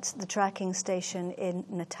at the tracking station in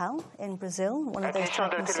Natal, in Brazil, one of those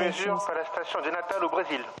tracking stations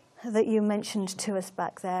that you mentioned to us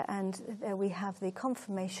back there. And there we have the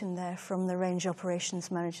confirmation there from the range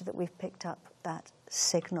operations manager that we've picked up that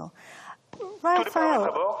signal.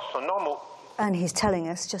 Raphael, and he's telling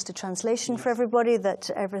us, just a translation for everybody,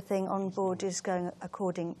 that everything on board is going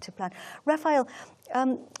according to plan. Raphael,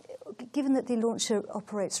 given that the launcher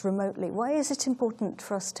operates remotely, why is it important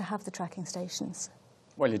for us to have the tracking stations?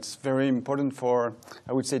 Well, it's very important for,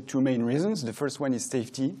 I would say, 2 main reasons. The first one is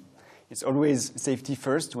safety. It's always safety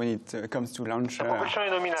first when it comes to launch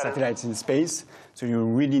satellites in space. So you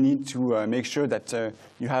really need to make sure that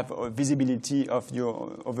you have visibility of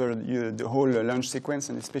over the whole launch sequence,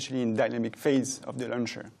 and especially in dynamic phase of the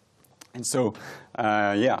launcher. And so,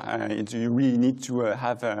 you really need to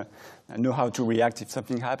know how to react if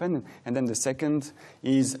something happens. And then the second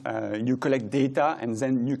is you collect data, and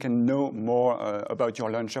then you can know more about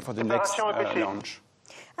your launcher for the next launch.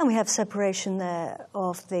 And we have separation there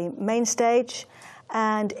of the main stage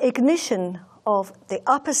and ignition of the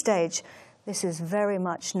upper stage. This is very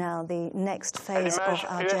much now the next phase of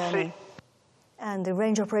our journey. And the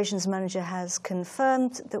range operations manager has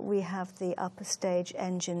confirmed that we have the upper stage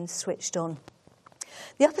engine switched on.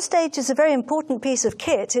 The upper stage is a very important piece of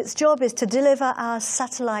kit. Its job is to deliver our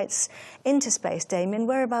satellites into space. Damien,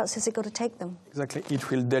 whereabouts has it got to take them? Exactly. It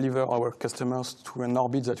will deliver our customers to an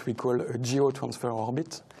orbit that we call a geotransfer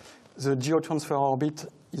orbit. The geotransfer orbit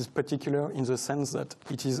is particular in the sense that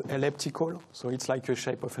it is elliptical, so it's like a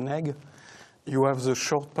shape of an egg. You have the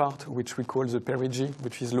short part, which we call the perigee,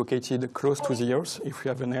 which is located close to the Earth, if we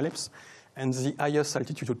have an ellipse. And the highest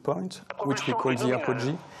altitude point, which we call the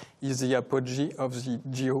apogee, is the apogee of the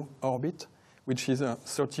geo orbit, which is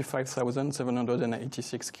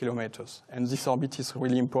 35,786 kilometers. And this orbit is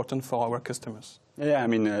really important for our customers. Yeah, I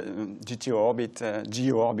mean, GTO orbit,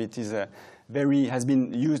 geo orbit has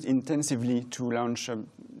been used intensively to launch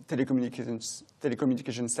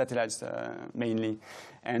telecommunication satellites mainly.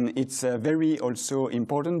 And it's very also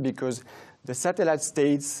important because the satellite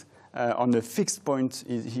stays on a fixed point.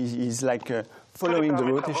 Is like following the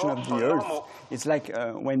rotation of the Earth. It's like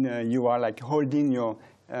when you are like holding your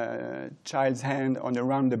child's hand on a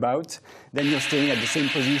roundabout, then you're staying at the same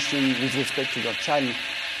position with respect to your child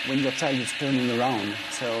when your child is turning around.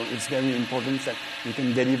 So it's very important that you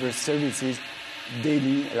can deliver services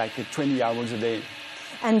daily, like 20 hours a day.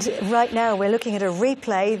 And right now we're looking at a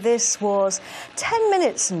replay. This was 10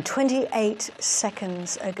 minutes and 28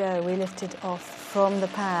 seconds ago. We lifted off from the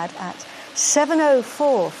pad at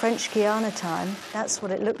 7:04 French Guiana time. That's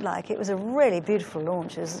what it looked like. It was a really beautiful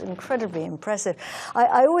launch. It was incredibly impressive.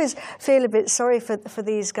 I always feel a bit sorry for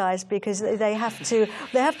these guys because they have to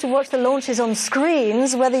watch the launches on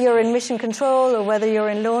screens, whether you're in mission control or whether you're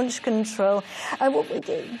in launch control.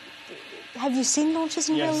 Have you seen launches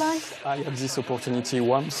in real life? I had this opportunity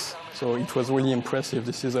once, so it was really impressive.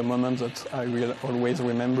 This is a moment that I will always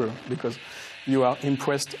remember, because you are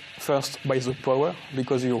impressed first by the power,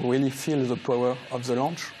 because you really feel the power of the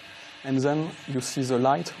launch. And then you see the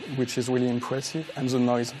light, which is really impressive, and the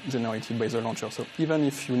noise generated by the launcher. So even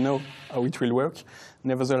if you know how it will work,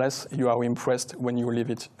 nevertheless, you are impressed when you leave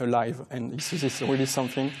it alive. And this is really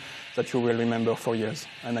something that you will remember for years.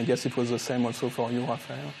 And I guess it was the same also for you,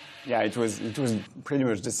 Raphael. Yeah, it was pretty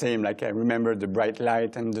much the same. Like, I remember the bright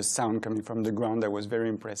light and the sound coming from the ground. That was very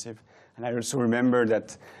impressive. And I also remember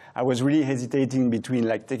that I was really hesitating between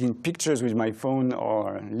like taking pictures with my phone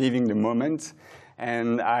or leaving the moment.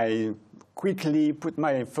 And I quickly put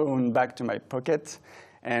my phone back to my pocket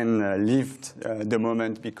and lived the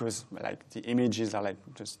moment, because like the images are like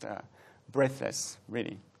just breathless,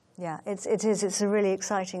 really. Yeah, it's a really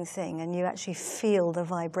exciting thing, and you actually feel the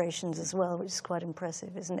vibrations as well, which is quite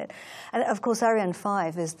impressive, isn't it? And of course, Ariane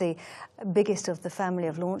 5 is the biggest of the family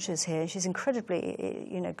of launches here. She's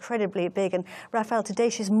incredibly big. And Raphael, today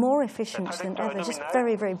she's more efficient than ever. Just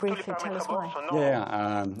very, very briefly, tell us why.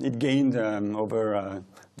 Yeah, it gained over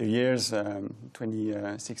the years,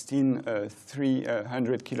 2016,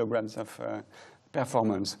 300 kilograms of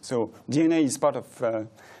performance. So DNA is part of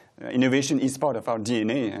innovation is part of our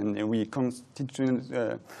DNA, and we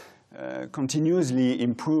continuously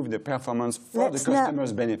improve the performance for the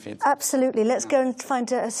customer's benefit. Absolutely. Let's go and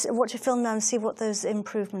watch a film now and see what those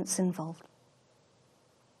improvements involved.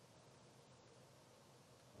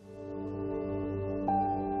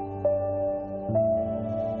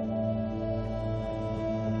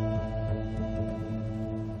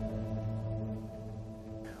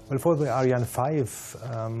 Well, for the Ariane 5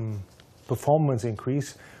 performance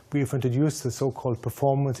increase, we have introduced the so-called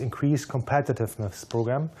Performance Increased Competitiveness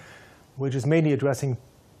Program, which is mainly addressing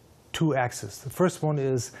two axes. The first one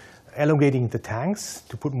is elongating the tanks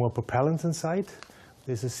to put more propellants inside.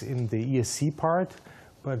 This is in the ESC part.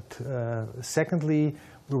 But secondly,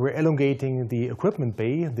 we were elongating the equipment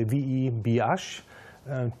bay, the VE-BH,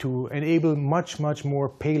 to enable much more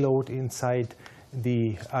payload inside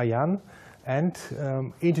the Ariane, and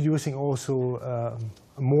introducing also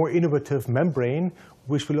a more innovative membrane,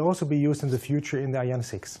 which will also be used in the future in the Ariane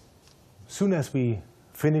 6. Soon as we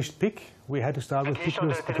finished PIC, we had to start with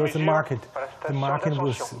PIC because the market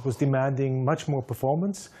was demanding much more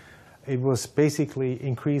performance. It was basically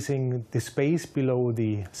increasing the space below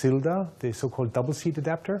the CILDA, the so-called double seat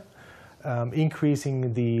adapter,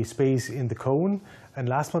 increasing the space in the cone, and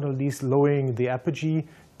last but not least, lowering the apogee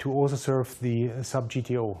to also serve the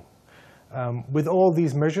sub-GTO. With all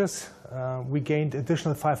these measures, we gained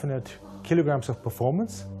additional 500 kilograms of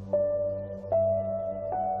performance.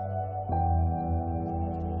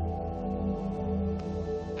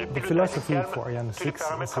 The philosophy for Ariane 6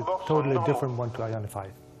 is a totally different one to Ariane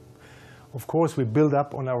 5. Of course, we build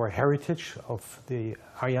up on our heritage of the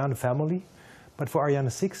Ariane family, but for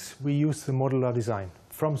Ariane 6, we use the modular design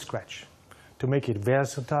from scratch to make it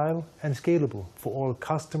versatile and scalable for all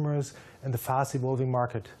customers and the fast-evolving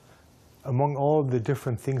market. Among all the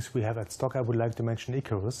different things we have at stock, I would like to mention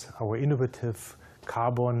Icarus, our innovative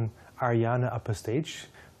carbon Ariane upper stage,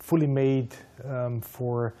 fully made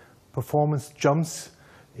for performance jumps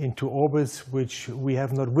into orbits which we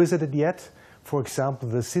have not visited yet. For example,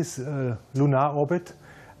 the cis-lunar orbit.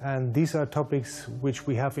 And these are topics which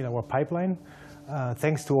we have in our pipeline,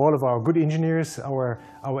 thanks to all of our good engineers, our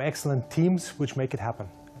excellent teams, which make it happen.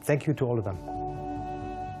 Thank you to all of them.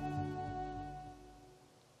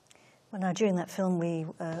 Well, now, during that film, we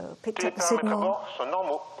picked up the signal.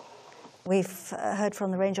 We've heard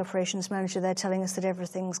from the range operations manager there telling us that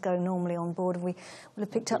everything's going normally on board. We will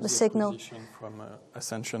have picked up the signal from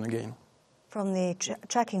Ascension again. From the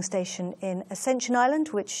tracking station in Ascension Island,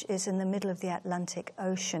 which is in the middle of the Atlantic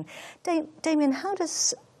Ocean. Damien, how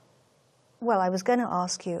does... Well, I was going to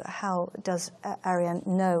ask you, how does Ariane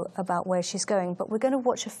know about where she's going? But we're going to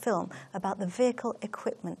watch a film about the vehicle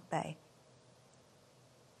equipment bay.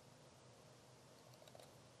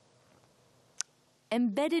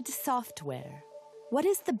 Embedded software. What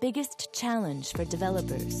is the biggest challenge for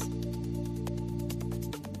developers?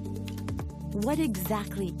 What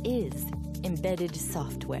exactly is embedded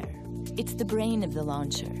software? It's the brain of the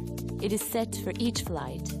launcher. It is set for each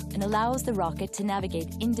flight and allows the rocket to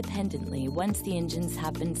navigate independently once the engines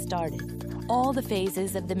have been started. All the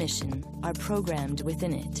phases of the mission are programmed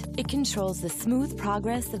within it. It controls the smooth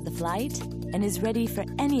progress of the flight and is ready for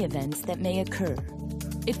any events that may occur.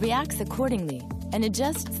 It reacts accordingly and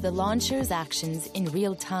adjusts the launcher's actions in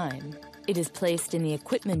real time. It is placed in the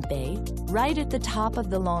equipment bay right at the top of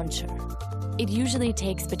the launcher. It usually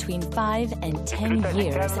takes between 5 and 10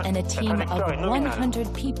 years and a team of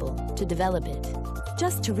 100 people to develop it.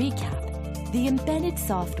 Just to recap, the embedded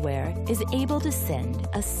software is able to send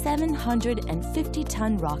a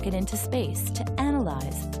 750-ton rocket into space to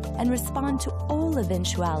analyze and respond to all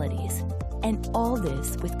eventualities, and all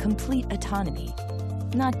this with complete autonomy.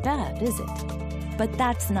 Not bad, is it? But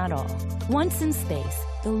that's not all. Once in space,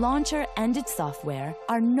 the launcher and its software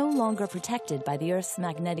are no longer protected by the Earth's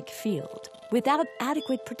magnetic field. Without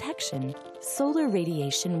adequate protection, solar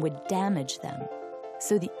radiation would damage them.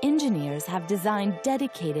 So the engineers have designed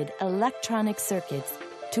dedicated electronic circuits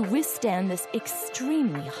to withstand this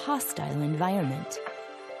extremely hostile environment.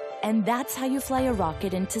 And that's how you fly a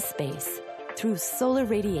rocket into space, through solar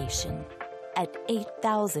radiation at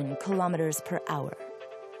 8,000 kilometers per hour.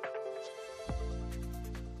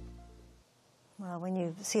 Well, when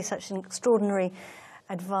you see such an extraordinary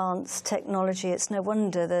advanced technology, it's no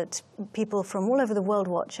wonder that people from all over the world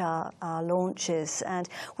watch our launches. And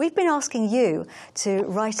we've been asking you to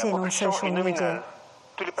write in on social media.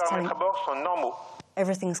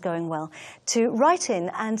 Everything's going well. To write in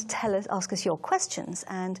and ask us your questions.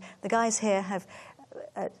 And the guys here have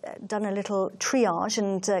done a little triage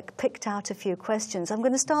and picked out a few questions. I'm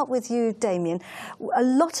going to start with you, Damien. A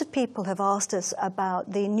lot of people have asked us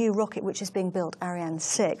about the new rocket which is being built, Ariane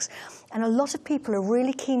 6, and a lot of people are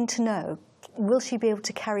really keen to know, will she be able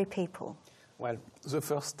to carry people? Well, the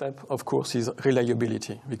first step, of course, is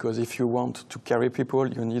reliability, because if you want to carry people,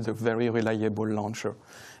 you need a very reliable launcher.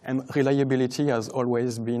 And reliability has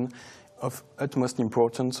always been of utmost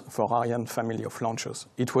importance for Ariane family of launchers.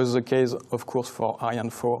 It was the case, of course, for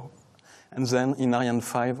Ariane 4, and then in Ariane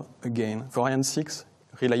 5 again. For Ariane 6,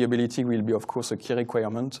 reliability will be, of course, a key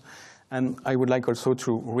requirement. And I would like also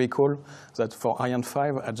to recall that for Ariane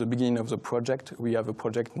 5, at the beginning of the project, we have a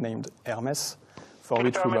project named Hermes, for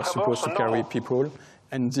which we were supposed to carry people.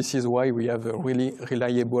 And this is why we have a really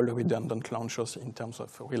reliable, redundant launchers in terms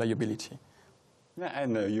of reliability. Yeah,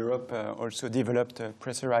 and Europe also developed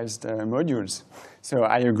pressurized modules. So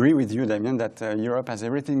I agree with you, Damien, that Europe has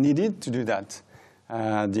everything needed to do that.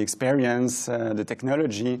 The experience, the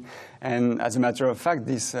technology, and as a matter of fact,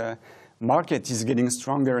 this market is getting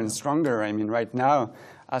stronger and stronger. I mean, right now,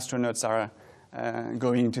 astronauts are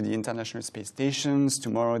going to the International Space Stations.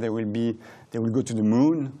 Tomorrow they will go to the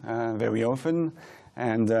moon very often.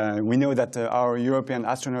 And we know that our European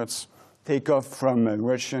astronauts take off from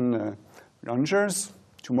Russian launchers.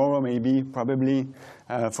 Tomorrow, maybe, probably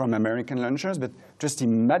from American launchers. But just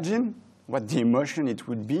imagine what the emotion it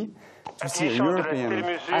would be to see a European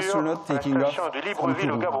astronaut taking off from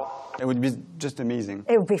Kourou. It would be just amazing.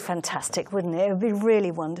 It would be fantastic, wouldn't it? It would be really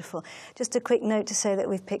wonderful. Just a quick note to say that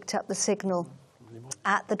we've picked up the signal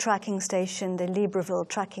at the tracking station, the Libreville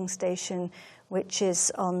tracking station, which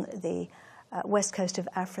is on the west coast of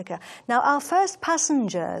Africa. Now, our first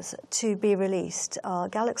passengers to be released are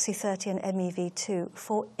Galaxy 30 and MEV-2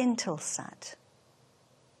 for Intelsat.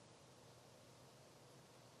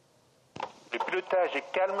 Le pilotage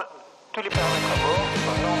est calme. Tous les paramètres à bord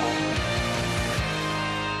sont normaux.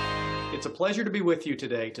 It's a pleasure to be with you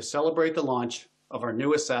today to celebrate the launch of our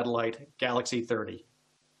newest satellite, Galaxy 30.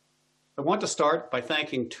 I want to start by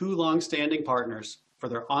thanking two long-standing partners for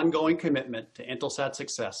their ongoing commitment to Intelsat's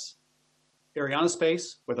success.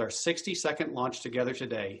 Arianespace, with our 62nd launch together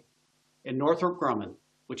today, and Northrop Grumman,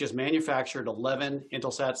 which has manufactured 11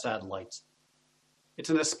 Intelsat satellites. It's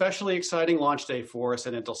an especially exciting launch day for us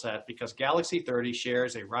at Intelsat because Galaxy 30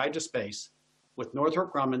 shares a ride to space with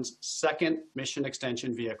Northrop Grumman's second mission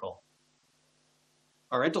extension vehicle.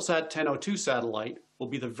 Our Intelsat 1002 satellite will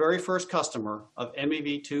be the very first customer of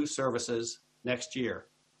MEV-2 services next year.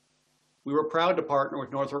 We were proud to partner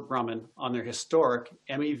with Northrop Grumman on their historic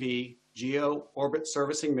MEV GEO orbit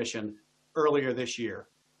servicing mission earlier this year,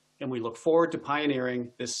 and we look forward to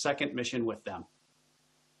pioneering this second mission with them.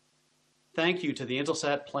 Thank you to the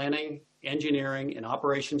Intelsat planning, engineering, and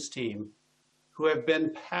operations team who have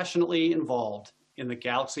been passionately involved in the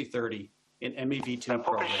Galaxy 30 and MEV-2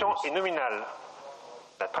 programs.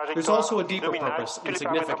 There's also a deeper purpose and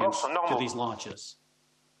significance to these launches.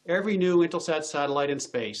 Every new Intelsat satellite in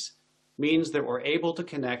space means that we're able to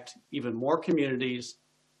connect even more communities,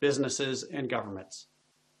 businesses, and governments,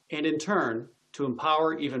 and in turn, to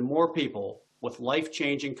empower even more people with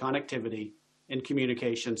life-changing connectivity and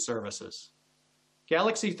communication services.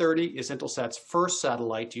 Galaxy 30 is Intelsat's first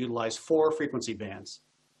satellite to utilize 4 frequency bands,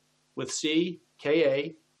 with C, Ka,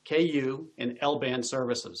 Ku, and L-band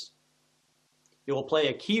services. It will play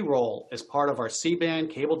a key role as part of our C-band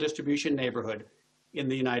cable distribution neighborhood in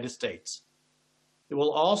the United States. It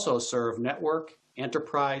will also serve network,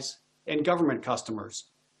 enterprise, and government customers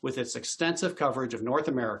with its extensive coverage of North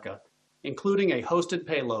America, including a hosted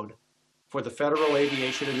payload for the Federal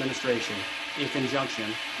Aviation Administration in conjunction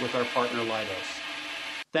with our partner Leidos.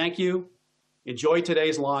 Thank you, enjoy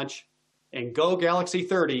today's launch, and go Galaxy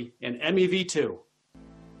 30 and MEV-2.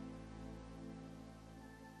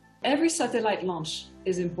 Every satellite launch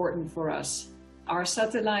is important for us. Our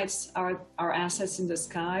satellites are our assets in the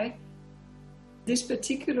sky. This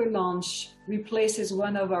particular launch replaces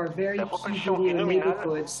one of our very key video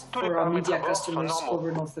neighborhoods for our media customers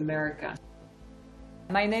over North America.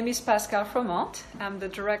 My name is Pascal Fromont. I'm the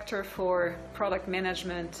Director for Product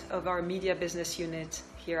Management of our Media Business Unit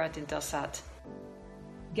here at Intelsat.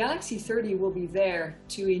 Galaxy 30 will be there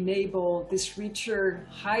to enable this richer,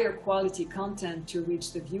 higher quality content to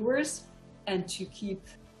reach the viewers and to keep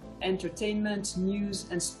entertainment, news,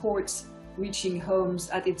 and sports reaching homes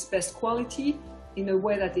at its best quality in a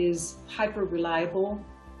way that is hyper reliable,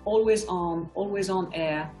 always on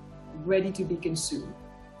air, ready to be consumed.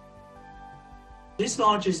 This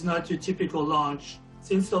launch is not your typical launch.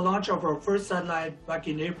 Since the launch of our first satellite back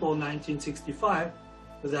in April 1965,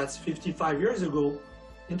 so that's 55 years ago,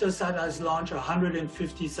 Intelsat has launched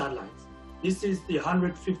 150 satellites. This is the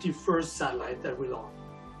 151st satellite that we launched.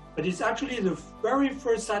 But it's actually the very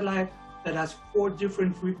first satellite that has 4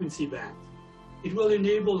 different frequency bands. It will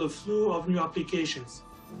enable a slew of new applications.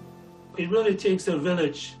 It really takes a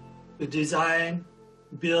village to design,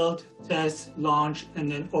 build, test, launch,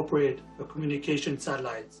 and then operate a communication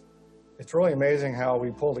satellites. It's really amazing how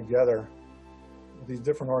we pull together these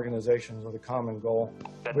different organizations with a common goal.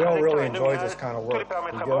 We all really enjoy this kind of work.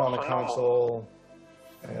 We get on the console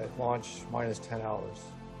at launch minus 10 hours.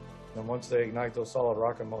 And once they ignite those solid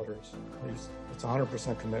rocket motors, it's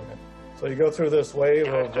 100% commitment. So you go through this wave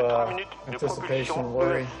of anticipation,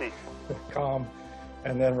 worry, calm,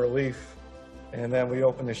 and then relief. And then we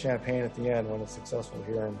open the champagne at the end when it's successful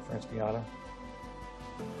here in French Guiana.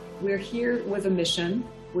 We're here with a mission.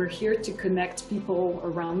 We're here to connect people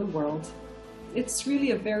around the world. It's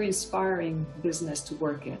really a very inspiring business to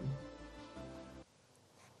work in.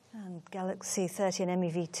 And Galaxy 30 and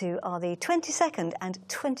MEV-2 are the 22nd and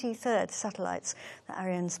 23rd satellites that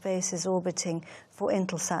Arianespace is orbiting for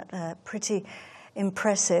Intelsat. Pretty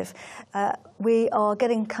impressive. We are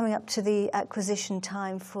coming up to the acquisition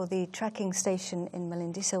time for the tracking station in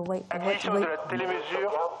Malindi. So wait.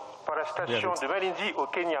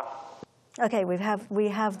 Okay, we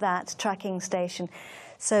have that tracking station.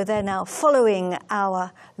 So they're now following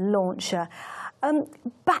our launcher.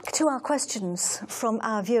 Back to our questions from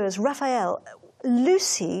our viewers. Raphael,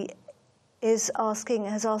 Lucy has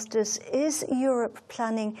asked us, is Europe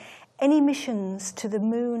planning any missions to the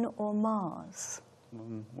moon or Mars?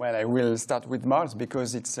 Well, I will start with Mars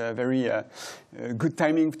because it's a very good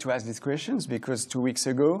timing to ask these questions, because 2 weeks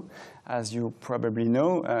ago, as you probably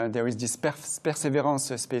know, there is this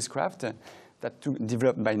Perseverance spacecraft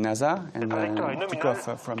developed by NASA and took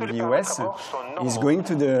off from the US. It's going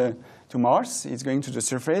to Mars, it's going to the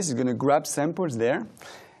surface, it's going to grab samples there.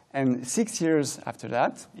 And 6 years after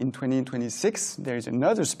that, in 2026, there is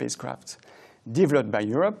another spacecraft developed by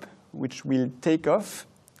Europe, which will take off,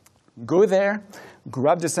 go there,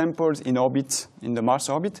 grab the samples in orbit, in the Mars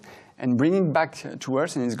orbit, and bring it back to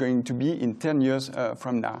Earth, and it's going to be in 10 years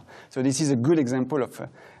from now. So this is a good example of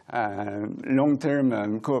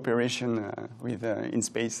long-term cooperation in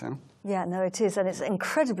space. Yeah, no, it is, and it's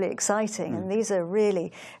incredibly exciting, and these are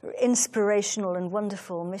really inspirational and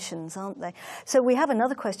wonderful missions, aren't they? So we have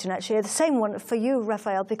another question, actually, the same one for you,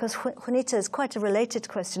 Raphael, because Juanita, is quite a related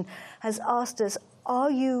question, has asked us, are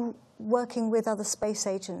you working with other space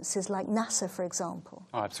agencies like NASA, for example?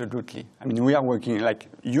 Oh, absolutely. I mean, we are working, like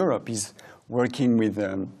Europe is working with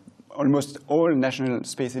almost all national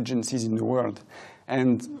space agencies in the world.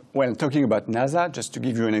 And, well, talking about NASA, just to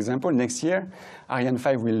give you an example, next year, Ariane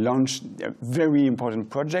 5 will launch a very important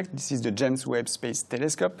project. This is the James Webb Space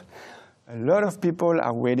Telescope. A lot of people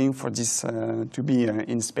are waiting for this to be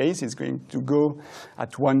in space. It's going to go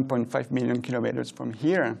at 1.5 million kilometers from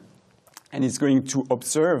here. And it's going to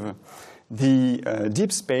observe the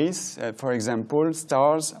deep space, for example,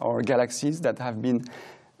 stars or galaxies that have been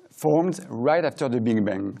formed right after the Big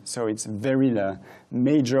Bang. So it's a very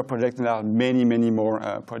major project, and there are many, many more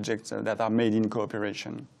projects that are made in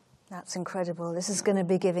cooperation. That's incredible. This is going to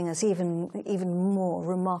be giving us even more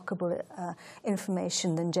remarkable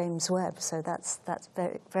information than James Webb. So that's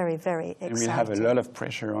very, very, very exciting. And we have a lot of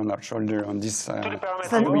pressure on our shoulder on this. Sorry,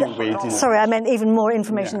 I meant even more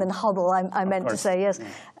information than Hubble. I meant to say, yes,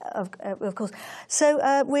 of course. So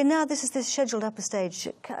this is the scheduled upper stage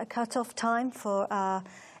cut-off time for our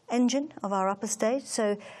engine of our upper stage.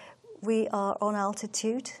 So we are on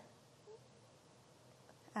altitude.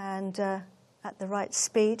 and at the right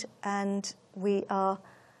speed, and we are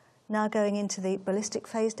now going into the ballistic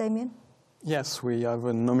phase, Damien? Yes, we have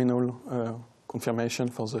a nominal confirmation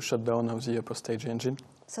for the shutdown of the upper stage engine.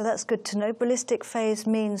 So that's good to know. Ballistic phase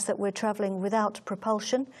means that we're traveling without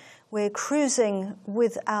propulsion. We're cruising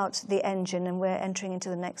without the engine, and we're entering into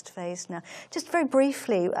the next phase now. Just very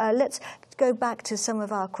briefly, let's go back to some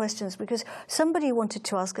of our questions, because somebody wanted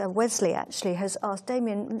to ask, Wesley actually has asked,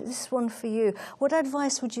 Damien, this is one for you. What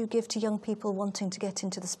advice would you give to young people wanting to get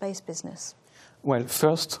into the space business? Well,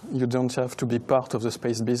 first, you don't have to be part of the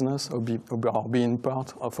space business or being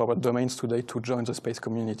part of our domains today to join the space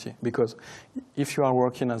community. Because if you are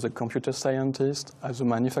working as a computer scientist, as a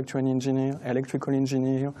manufacturing engineer, electrical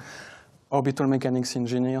engineer, orbital mechanics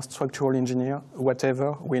engineer, structural engineer,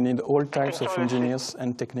 whatever, we need all types of engineers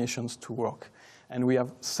and technicians to work. And we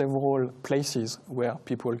have several places where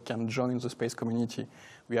people can join the space community.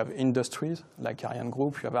 We have industries like Ariane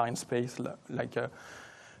Group, we have Arianespace like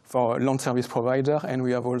for launch service provider, and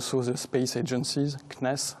we have also the space agencies,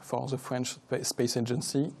 CNES for the French space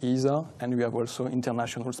agency, ESA, and we have also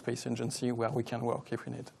International Space Agency where we can work if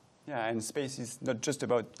we need. Yeah, and space is not just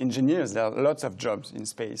about engineers. There are lots of jobs in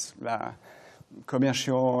space.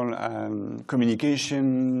 Commercial,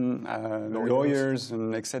 communication, lawyers,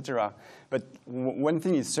 and etc. But one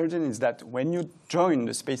thing is certain is that when you join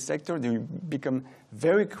the space sector, you become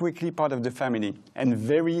very quickly part of the family and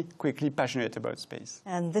very quickly passionate about space.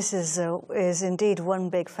 And this is indeed one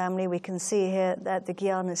big family. We can see here at the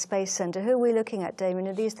Guiana Space Center. Who are we looking at, Damien?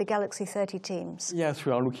 Are these the Galaxy 30 teams? Yes,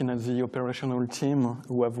 we are looking at the operational team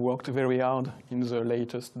who have worked very hard in the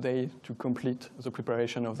latest day to complete the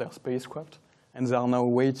preparation of their spacecraft. And they are now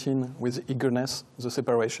waiting with eagerness the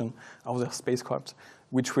separation of their spacecraft,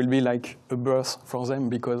 which will be like a birth for them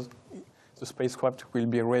because the spacecraft will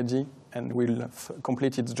be ready and will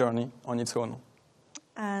complete its journey on its own.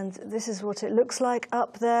 And this is what it looks like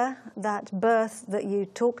up there, that birth that you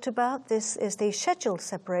talked about. This is the scheduled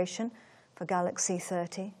separation for Galaxy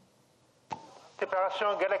 30.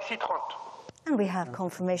 Séparation Galaxy 30. And we have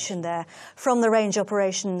confirmation there from the Range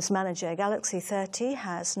Operations Manager. Galaxy 30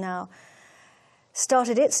 has now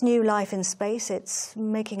started its new life in space. It's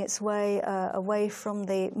making its way away from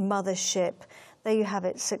the mothership. There you have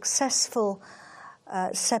it, successful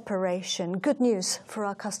separation. Good news for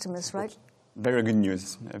our customers, right? Very good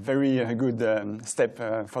news. A very good step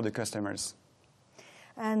for the customers.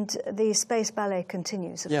 And the space ballet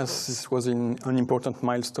continues. Yes, this was an important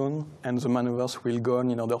milestone, and the maneuvers will go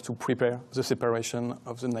on in order to prepare the separation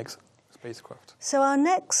of the next spacecraft. So our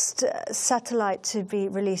next satellite to be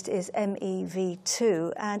released is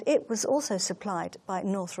MEV-2, and it was also supplied by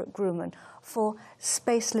Northrop Grumman for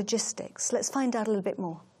SpaceLogistics. Let's find out a little bit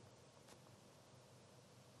more.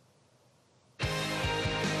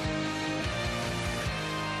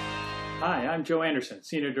 Hi, I'm Joe Anderson,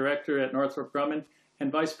 Senior Director at Northrop Grumman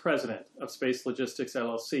and Vice President of SpaceLogistics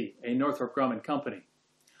LLC, a Northrop Grumman company.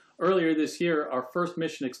 Earlier this year, our first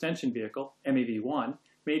mission extension vehicle, MEV-1,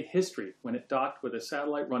 made history when it docked with a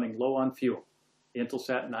satellite running low on fuel, the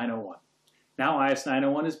Intelsat 901. Now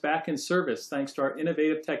IS-901 is back in service thanks to our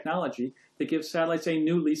innovative technology that gives satellites a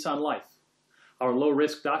new lease on life. Our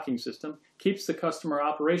low-risk docking system keeps the customer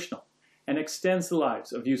operational and extends the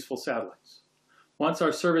lives of useful satellites. Once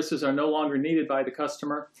our services are no longer needed by the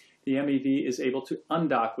customer, the MEV is able to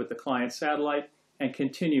undock with the client satellite and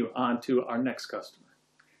continue on to our next customer.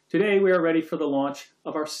 Today we are ready for the launch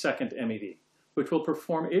of our second MEV, which will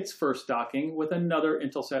perform its first docking with another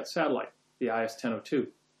Intelsat satellite, the IS-1002.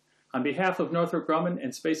 On behalf of Northrop Grumman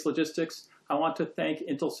and SpaceLogistics, I want to thank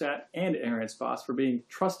Intelsat and Arianespace for being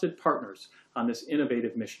trusted partners on this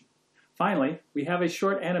innovative mission. Finally, we have a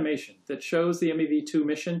short animation that shows the MEV-2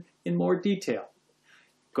 mission in more detail.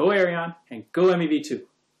 Go Ariane and go MEV-2!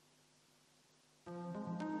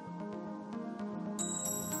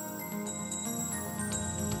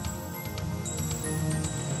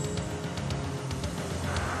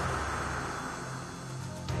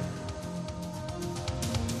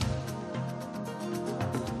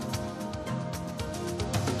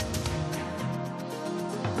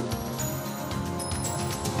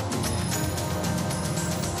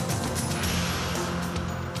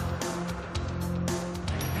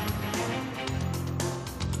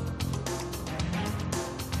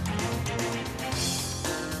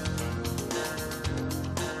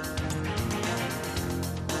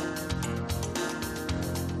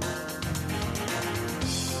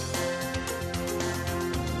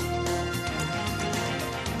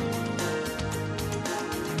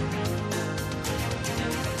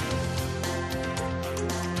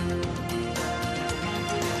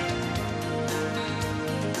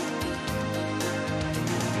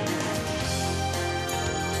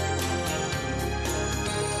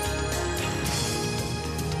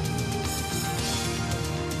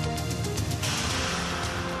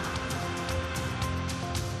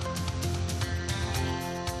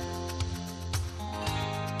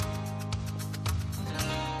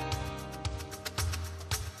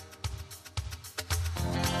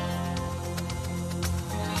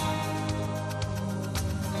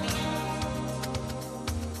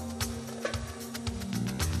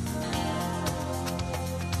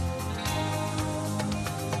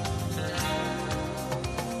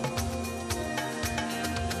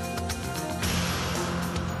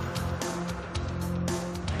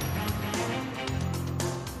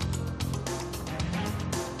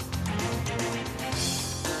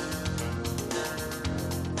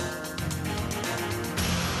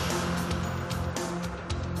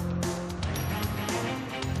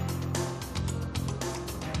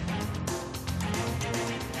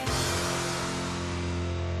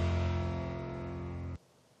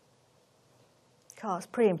 God, it's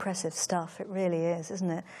pretty impressive stuff. It really is,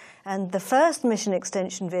 isn't it? And the first mission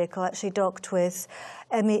extension vehicle actually docked with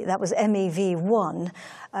that was MEV-1.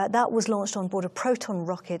 That was launched on board a Proton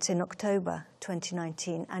rocket in October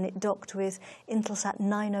 2019, and it docked with Intelsat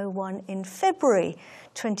 901 in February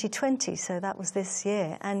 2020. So that was this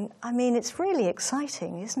year. And I mean, it's really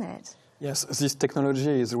exciting, isn't it? Yes, this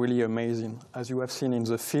technology is really amazing. As you have seen in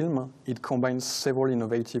the film, it combines several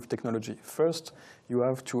innovative technology. First, you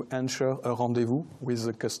have to ensure a rendezvous with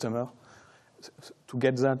the customer. To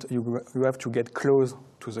get that, you have to get close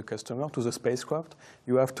to the customer, to the spacecraft.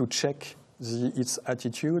 You have to check its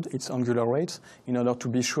attitude, its angular rates, in order to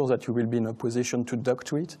be sure that you will be in a position to dock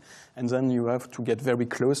to it. And then you have to get very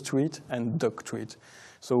close to it and dock to it.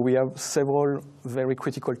 So we have several very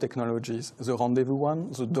critical technologies, the rendezvous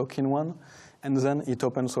one, the docking one, and then it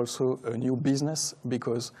opens also a new business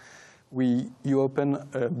because you open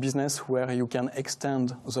a business where you can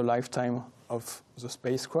extend the lifetime of the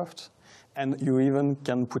spacecraft, and you even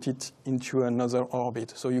can put it into another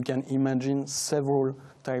orbit. So you can imagine several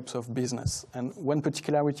types of business. And one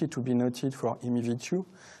particularity to be noted for MEV-2,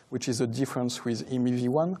 which is a difference with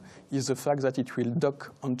MEV-1, is the fact that it will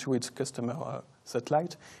dock onto its customer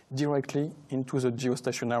satellite directly into the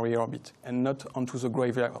geostationary orbit and not onto the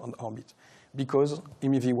graveyard orbit, because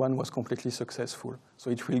MEV-1 was completely successful. So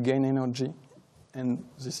it will gain energy, and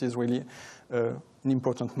this is really an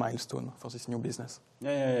important milestone for this new business.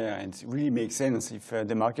 Yeah. It really makes sense if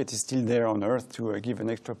the market is still there on Earth to give an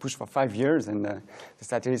extra push for 5 years, and the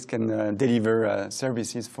satellites can deliver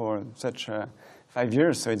services for such 5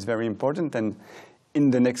 years. So it's very important. And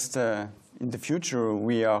in the future,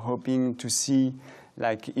 we are hoping to see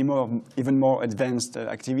even more advanced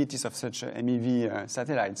activities of such MEV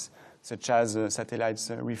satellites, such as satellites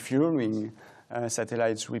refueling,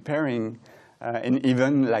 satellites repairing, and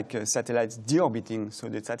even satellites deorbiting. So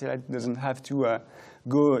the satellite doesn't have to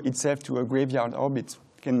go itself to a graveyard orbit.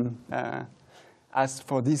 It can ask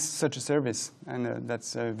for such a service, and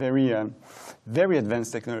that's a very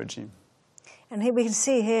advanced technology. And here we can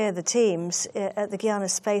see here the teams at the Guiana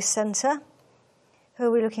Space Center. Who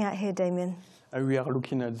are we looking at here, Damien? We are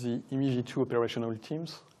looking at the MEV-2 operational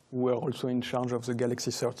teams, who are also in charge of the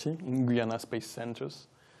Galaxy 30 in Guiana Space Centers.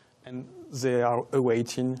 And they are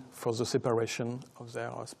awaiting for the separation of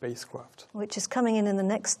their spacecraft, which is coming in the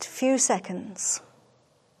next few seconds.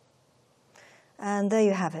 And there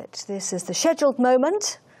you have it. This is the scheduled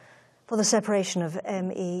moment for the separation of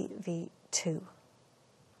MEV-2.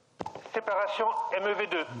 Séparation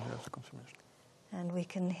MEV-2. And we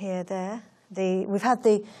can hear there, we've had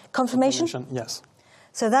the confirmation? Yes.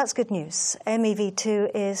 So that's good news.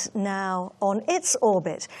 MEV-2 is now on its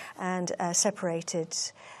orbit and separated,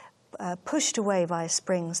 pushed away by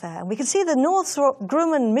springs there. And we can see the Northrop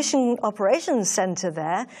Grumman Mission Operations Center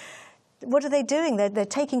there. What are they doing? They're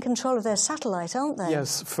taking control of their satellite, aren't they?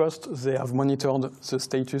 Yes. First, they have monitored the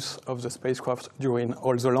status of the spacecraft during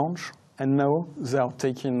all the launch. And now they are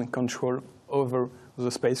taking control over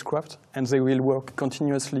the spacecraft, and they will work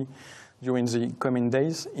continuously during the coming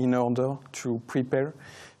days in order to prepare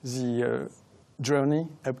the journey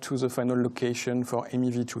up to the final location for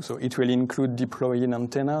MEV-2. So it will include deploying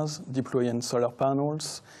antennas, deploying solar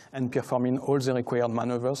panels, and performing all the required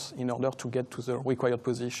maneuvers in order to get to the required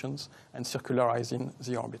positions and circularizing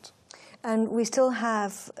the orbit. And we still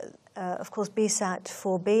have, of course,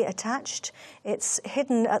 BSAT-4B attached. It's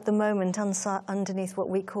hidden at the moment underneath what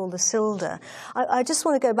we call the cylinder. I just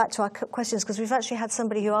want to go back to our questions, because we've actually had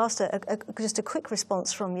somebody who asked just a quick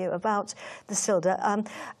response from you about the cylinder.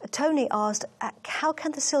 Tony asked, how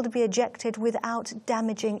can the cylinder be ejected without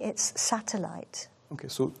damaging its satellite? Okay,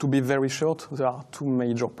 so to be very short, there are two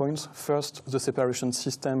major points. First, the separation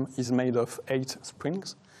system is made of 8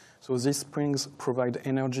 springs. So these springs provide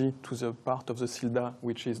energy to the part of the cylinder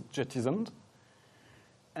which is jettisoned.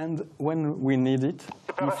 And when we need it,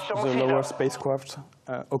 if the lower spacecraft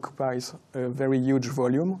occupies a very huge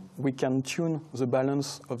volume, we can tune the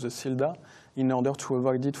balance of the cylinder in order to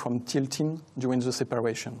avoid it from tilting during the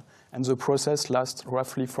separation. And the process lasts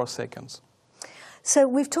roughly 4 seconds. So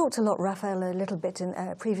we've talked a lot, Raphael, a little bit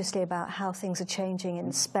previously about how things are changing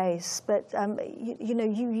in space, but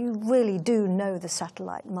you really do know the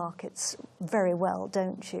satellite markets very well,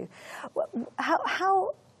 don't you?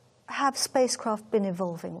 How have spacecraft been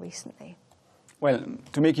evolving recently? Well,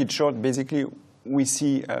 to make it short, basically we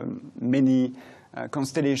see many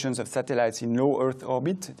constellations of satellites in low Earth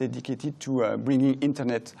orbit dedicated to bringing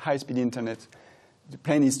internet, high-speed internet. The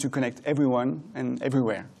plan is to connect everyone and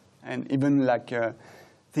everywhere. And even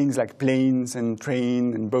things like planes and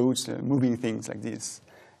trains and boats, moving things like this.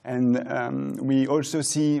 And we also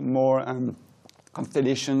see more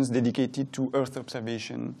constellations dedicated to Earth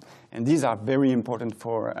observation. And these are very important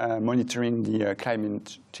for monitoring the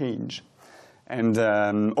climate change. And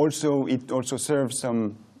it also serves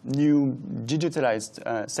some new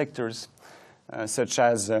digitalized sectors, such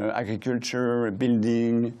as agriculture,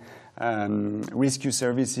 building, rescue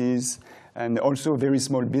services, and also very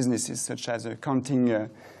small businesses, such as counting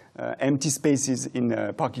empty spaces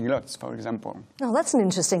in parking lots, for example. Oh, that's an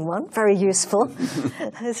interesting one. Very useful.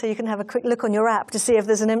 So you can have a quick look on your app to see if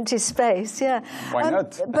there's an empty space. Yeah. Why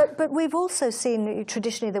not? But we've also seen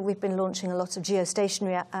traditionally that we've been launching a lot of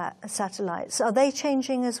geostationary satellites. Are they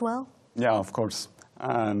changing as well? Yeah, of course.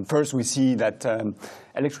 First, we see that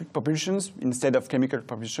electric propulsions, instead of chemical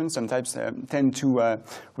propulsion, sometimes tend to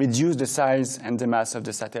reduce the size and the mass of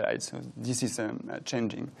the satellites. So this is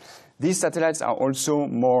changing. These satellites are also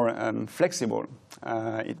more flexible.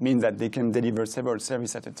 It means that they can deliver several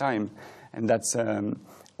services at a time, and that's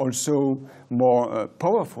also more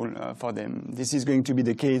powerful for them. This is going to be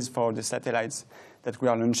the case for the satellites that we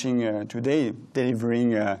are launching today,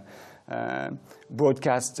 delivering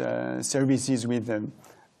broadcast services with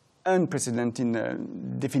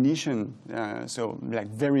unprecedented definition, so like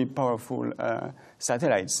very powerful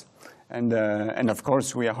satellites. And of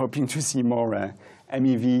course, we are hoping to see more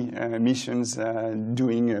MEV missions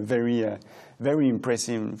doing very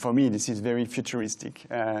impressive. For me, this is very futuristic,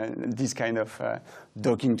 this kind of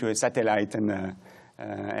docking to a satellite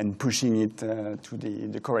and pushing it to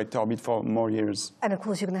the correct orbit for more years. And of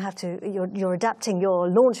course, you're going to have to, you're adapting your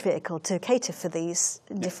launch vehicle to cater for these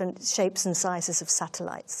different shapes and sizes of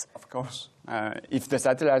satellites. Of course. If the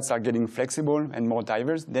satellites are getting flexible and more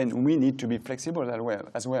diverse, then we need to be flexible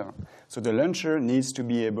as well. So the launcher needs to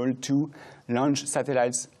be able to launch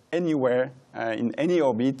satellites anywhere, in any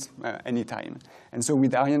orbit, anytime. And so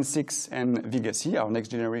with Ariane 6 and Vega C, our next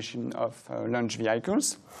generation of launch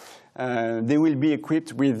vehicles, they will be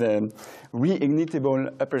equipped with a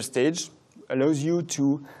reignitable upper stage, allows you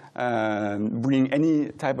to bring any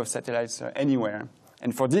type of satellites anywhere.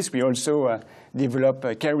 And for this, we also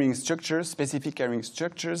develop carrying structures, specific carrying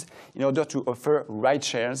structures, in order to offer ride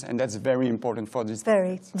shares, and that's very important for this.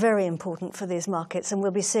 Very important for these markets, and we'll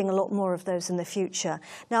be seeing a lot more of those in the future.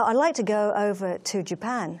 Now, I'd like to go over to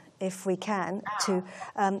Japan, if we can, to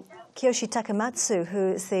Kiyoshi Takamatsu,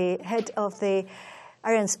 who is the head of the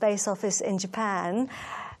Arianespace office in Japan.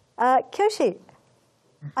 Kiyoshi,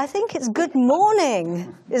 I think it's good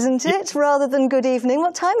morning, isn't it, rather than good evening?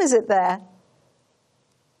 What time is it there?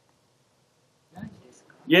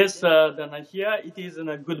 Yes, then here it is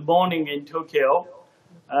a good morning in Tokyo.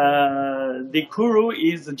 The Kuru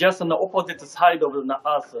is just on the opposite side of the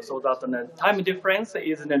Earth, so that the time difference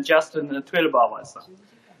is just 12 hours.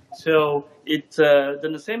 So it's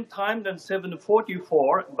the same time than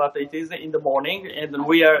 7:44, but it is in the morning, and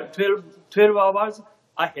we are 12 hours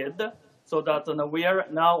ahead, so that we are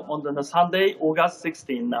now on the Sunday, August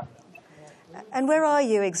 16. And where are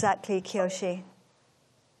you exactly, Kiyoshi?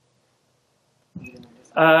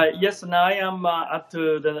 Yes, and I am at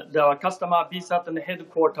the customer B-SAT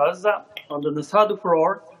headquarters on the third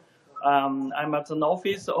floor. I'm at an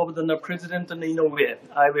office of the president Inoue.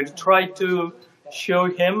 I will try to show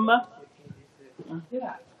him.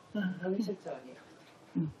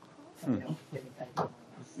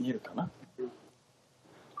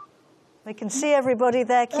 We can see everybody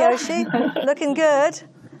there, Kiyoshi. Looking good.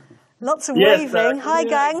 Lots of waving. Hi,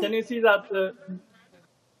 gang. Can you see that?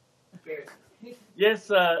 Yes,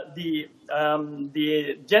 the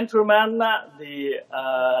gentleman,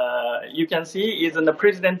 you can see is the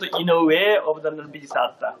President Inoue of the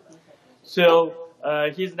B-SAT. So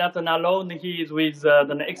he's not alone. He is with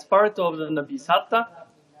the expert of the B-SAT.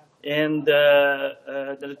 And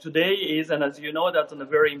today is, and as you know, that's a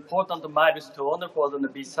very important milestone for the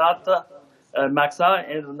B-SAT, Maxar,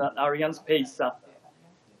 and Arianespace.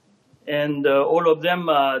 And all of them,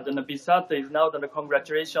 the B-SAT is now the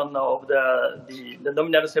congratulation of the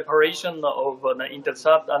nominal separation of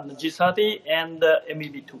Intelsat and G30 and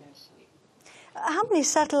MEV-2. How many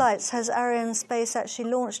satellites has Arianespace actually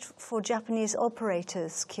launched for Japanese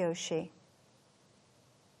operators, Kiyoshi?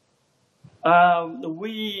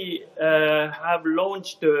 We have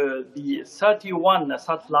launched the 31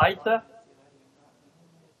 satellite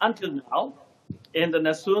until now, and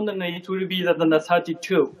then soon it will be the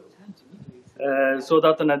 32. So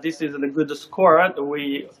that this is a good score.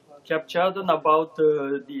 We captured about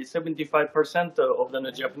the 75% of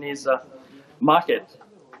the Japanese market.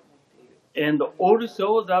 And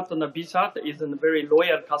also that the B-SAT is a very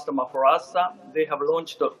loyal customer for us. They have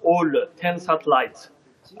launched all 10 satellites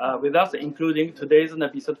with us, including today's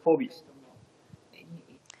B-SAT-4B.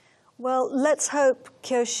 Well, let's hope,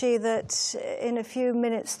 Kyoshi, that in a few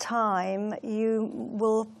minutes' time you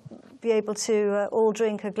will be able to all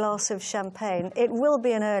drink a glass of champagne. It will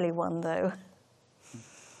be an early one, though.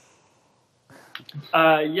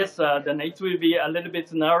 Yes, then it will be a little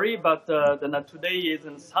bit early, but then today is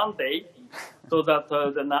Sunday, so that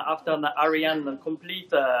then after Ariane complete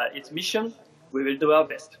its mission, we will do our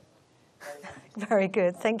best. Very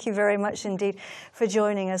good. Thank you very much indeed for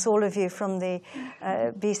joining us, all of you from the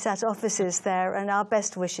BSAT offices there, and our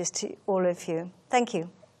best wishes to all of you. Thank you.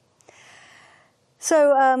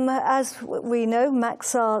 So, as we know,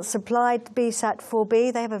 Maxar supplied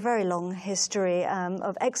BSAT-4B. They have a very long history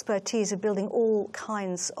of expertise of building all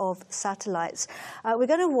kinds of satellites. We're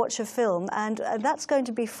going to watch a film, and that's going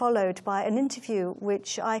to be followed by an interview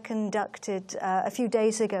which I conducted a few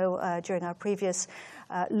days ago during our previous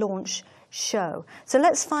launch show. So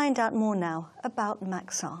let's find out more now about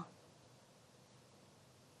Maxar.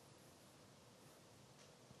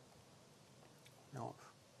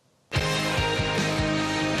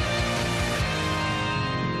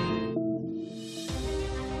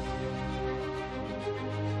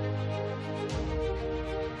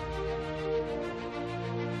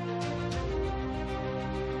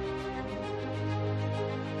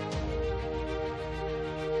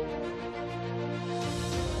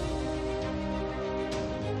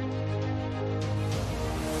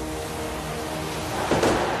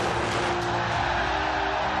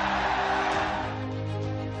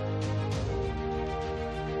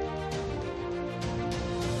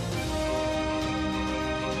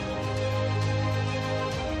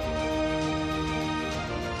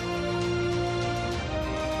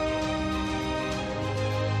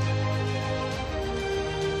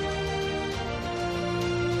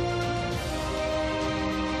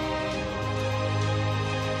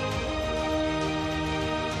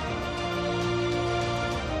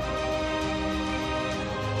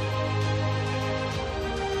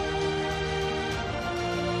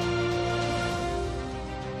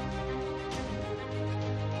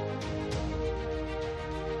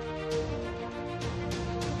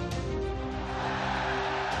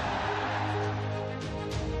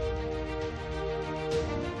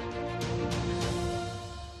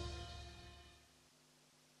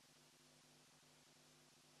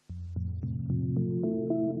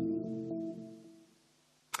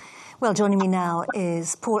 Well, joining me now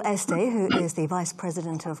is Paul Este, who is the Vice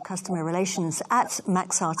President of Customer Relations at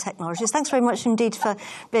Maxar Technologies. Thanks very much indeed for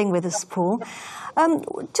being with us, Paul.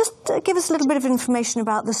 Just give us a little bit of information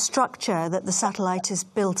about the structure that the satellite is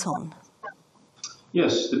built on.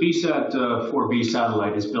 Yes, the BSAT-4B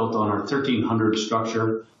satellite is built on our 1300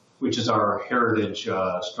 structure, which is our heritage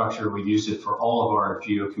structure. We've used it for all of our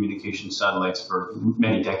geocommunication satellites for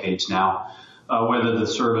many decades now. Whether the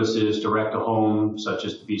service is direct-to-home, such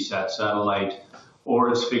as the BSAT satellite, or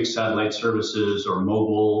it's fixed satellite services, or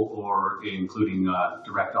mobile, or including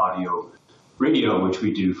direct audio radio, which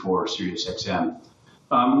we do for SiriusXM.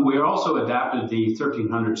 We are also adapted the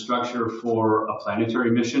 1300 structure for a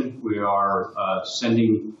planetary mission. We are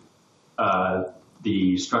sending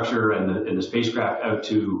the structure and the spacecraft out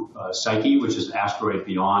to Psyche, which is an asteroid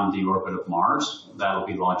beyond the orbit of Mars. That'll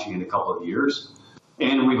be launching in a couple of years.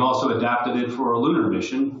 And we've also adapted it for a lunar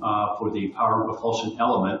mission for the power and propulsion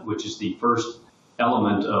element, which is the first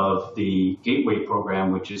element of the Gateway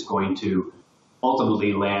program, which is going to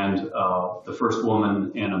ultimately land the first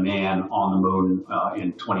woman and a man on the moon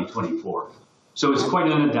in 2024. So it's quite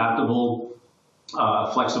an adaptable,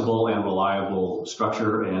 flexible, and reliable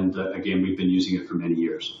structure. And again, we've been using it for many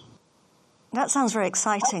years. That sounds very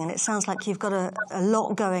exciting, and it sounds like you've got a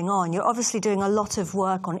lot going on. You're obviously doing a lot of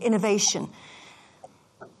work on innovation.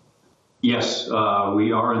 Yes,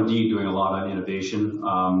 we are indeed doing a lot on innovation.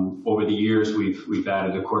 Over the years, we've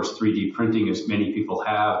added, of course, 3D printing, as many people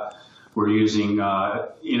have. We're using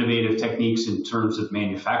innovative techniques in terms of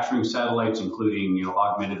manufacturing satellites, including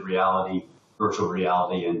augmented reality, virtual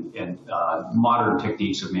reality, and modern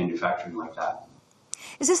techniques of manufacturing like that.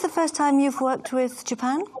 Is this the first time you've worked with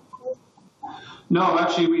Japan? No,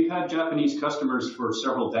 actually, we've had Japanese customers for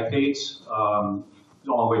several decades, all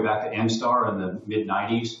the way back to NSTAR in the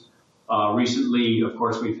mid-90s. Recently, of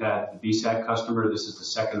course, we've had the BSAT customer. This is the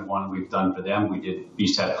second one we've done for them. We did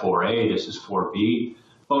BSAT-4A. This is 4B,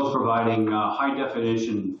 both providing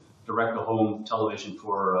high-definition direct-to-home television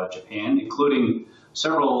for Japan, including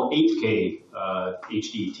several 8K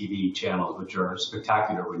HD TV channels, which are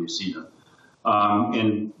spectacular when you see them.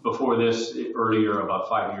 And before this, earlier, about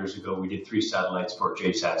 5 years ago, we did 3 satellites for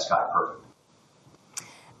JSAT Sky Perfect.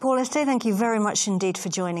 Paul Este, thank you very much indeed for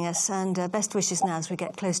joining us, and best wishes now as we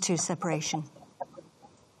get close to separation.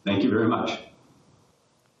 Thank you very much.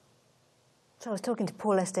 So I was talking to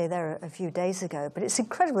Paul Estée there a few days ago, but it's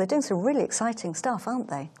incredible. They're doing some really exciting stuff, aren't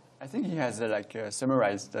they? I think he has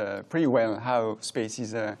summarized pretty well how space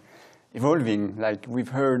is evolving. Like we've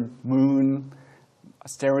heard moon,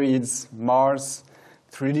 asteroids, Mars,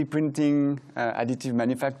 3D printing, additive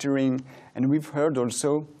manufacturing, and we've heard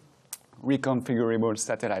also reconfigurable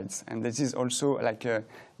satellites. And this is also like a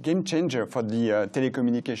game changer for the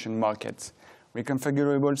telecommunication market.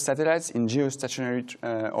 Reconfigurable satellites in geostationary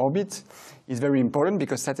orbit is very important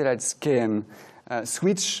because satellites can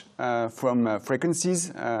switch from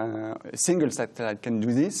frequencies. A single satellite can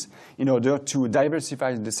do this in order to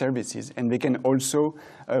diversify the services, and they can also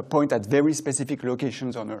point at very specific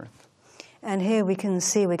locations on Earth. And here we can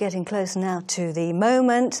see we're getting close now to the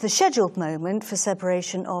moment, the scheduled moment for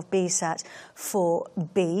separation of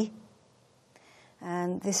BSAT-4B.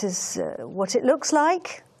 And this is what it looks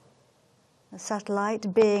like. The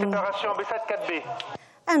satellite being...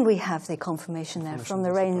 And we have the confirmation there from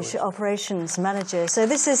the range operations manager. So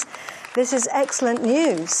this is excellent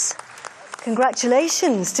news.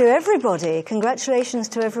 Congratulations to everybody. Congratulations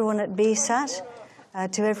to everyone at BSAT,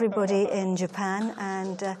 to everybody in Japan,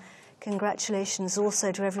 and congratulations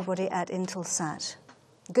also to everybody at Intelsat.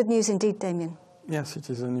 Good news indeed, Damien. Yes, it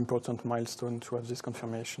is an important milestone to have this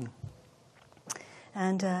confirmation.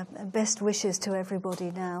 And best wishes to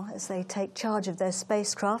everybody now as they take charge of their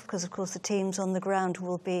spacecraft, because of course the teams on the ground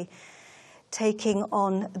will be taking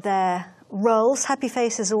on their roles. Happy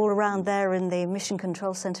faces all around there in the Mission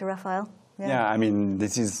Control Center, Raphael. Yeah, I mean,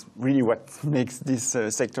 this is really what makes this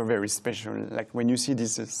sector very special. Like when you see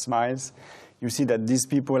these smiles, you see that these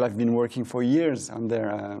people have been working for years on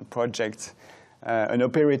their project. An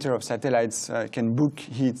operator of satellites can book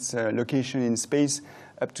its location in space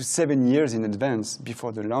up to 7 years in advance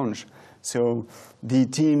before the launch. So the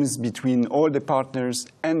teams between all the partners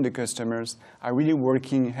and the customers are really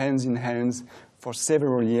working hands in hands for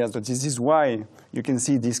several years. But this is why you can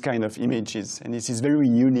see these kind of images. And this is very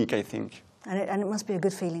unique, I think. And it must be a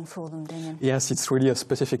good feeling for them, Damien. Yes, it's really a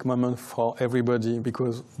specific moment for everybody,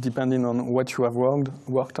 because depending on what you have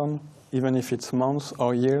worked on, even if it's months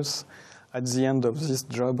or years, at the end of this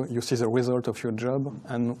job, you see the result of your job,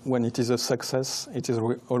 and when it is a success, it is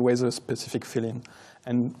always a specific feeling.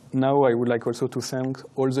 And now I would like also to thank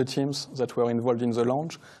all the teams that were involved in the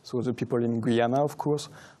launch, so the people in Guyana, of course,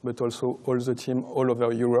 but also all the team all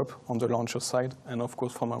over Europe on the launcher side, and of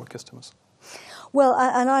course from our customers. Well,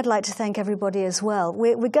 and I'd like to thank everybody as well.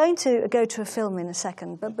 We're going to go to a film in a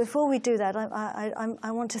second, but before we do that,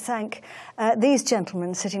 I want to thank these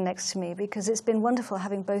gentlemen sitting next to me, because it's been wonderful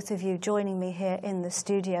having both of you joining me here in the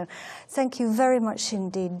studio. Thank you very much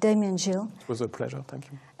indeed, Damien Gilles. It was a pleasure,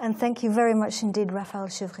 thank you. And thank you very much indeed, Raphael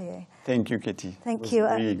Chevrier. Thank you, Katie. Thank you.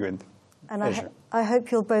 Really good. And I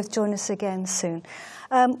hope you'll both join us again soon.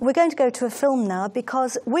 We're going to go to a film now,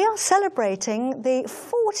 because we are celebrating the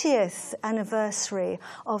 40th anniversary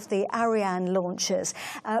of the Ariane launches.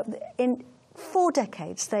 In 4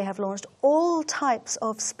 decades, they have launched all types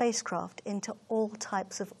of spacecraft into all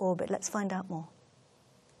types of orbit. Let's find out more.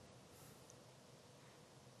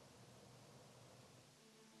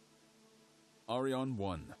 Ariane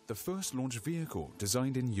 1, the first launch vehicle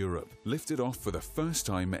designed in Europe, lifted off for the first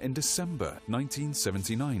time in December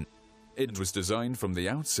 1979. It was designed from the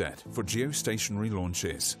outset for geostationary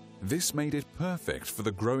launches. This made it perfect for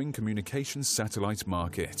the growing communications satellite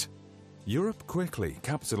market. Europe quickly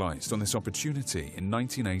capitalized on this opportunity in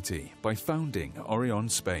 1980 by founding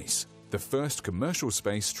Arianespace, the first commercial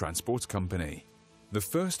space transport company. The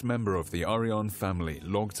first member of the Ariane family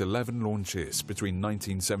logged 11 launches between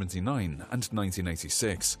 1979 and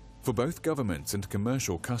 1986 for both government and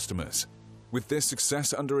commercial customers. With this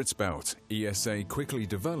success under its belt, ESA quickly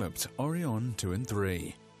developed Ariane 2 and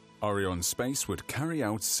 3. Arianespace would carry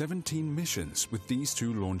out 17 missions with these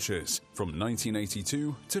 2 launches from 1982 to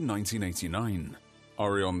 1989.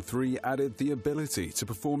 Ariane 3 added the ability to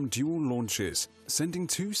perform dual launches, sending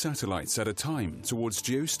 2 satellites at a time towards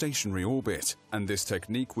geostationary orbit, and this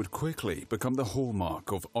technique would quickly become the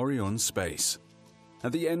hallmark of Arianespace.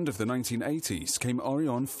 At the end of the 1980s came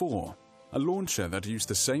Ariane 4, a launcher that used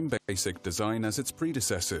the same basic design as its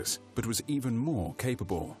predecessors, but was even more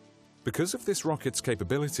capable. Because of this rocket's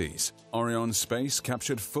capabilities, Arianespace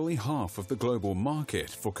captured fully half of the global market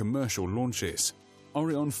for commercial launches.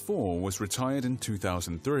 Ariane 4 was retired in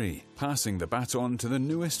 2003, passing the baton to the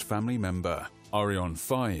newest family member, Ariane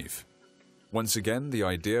 5. Once again, the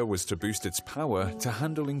idea was to boost its power to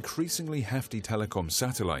handle increasingly hefty telecom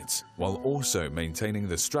satellites, while also maintaining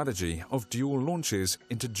the strategy of dual launches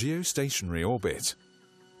into geostationary orbit.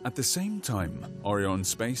 At the same time,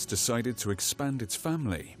 Arianespace decided to expand its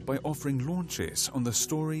family by offering launches on the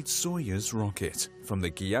storied Soyuz rocket from the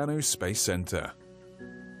Guiana Space Center.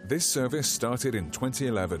 This service started in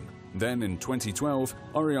 2011. Then in 2012,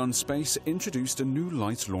 Arianespace introduced a new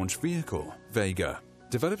light launch vehicle, Vega.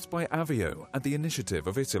 Developed by Avio at the initiative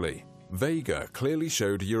of Italy, Vega clearly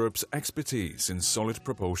showed Europe's expertise in solid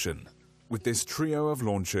propulsion. With this trio of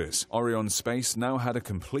launchers, Arianespace now had a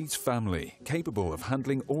complete family capable of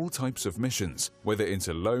handling all types of missions, whether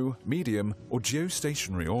into low, medium, or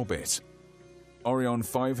geostationary orbit. Ariane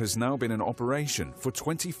 5 has now been in operation for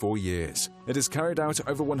 24 years. It has carried out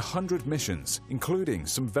over 100 missions, including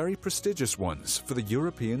some very prestigious ones for the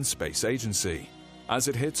European Space Agency. As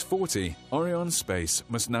it hits 40, Arianespace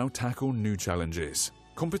must now tackle new challenges.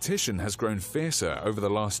 Competition has grown fiercer over the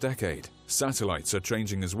last decade. Satellites are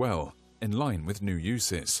changing as well, in line with new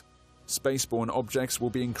uses. Spaceborne objects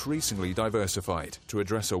will be increasingly diversified to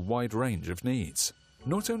address a wide range of needs.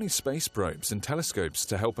 Not only space probes and telescopes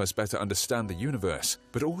to help us better understand the universe,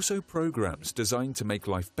 but also programs designed to make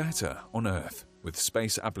life better on Earth, with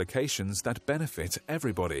space applications that benefit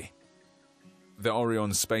everybody. The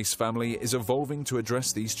Arianespace family is evolving to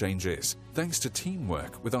address these changes, thanks to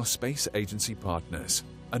teamwork with our space agency partners.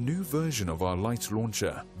 A new version of our light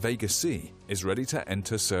launcher, Vega C, is ready to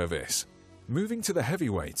enter service. Moving to the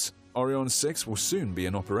heavyweights, Ariane 6 will soon be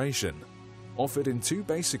in operation. Offered in two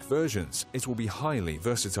basic versions, it will be highly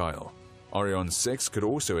versatile. Ariane 6 could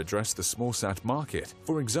also address the smallsat market,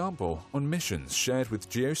 for example, on missions shared with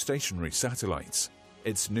geostationary satellites.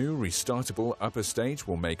 Its new restartable upper stage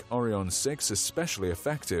will make Ariane 6 especially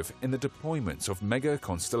effective in the deployment of mega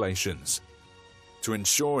constellations. To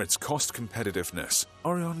ensure its cost competitiveness,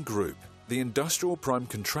 Ariane Group, the industrial prime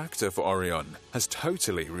contractor for Ariane, has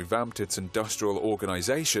totally revamped its industrial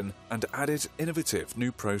organization and added innovative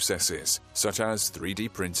new processes, such as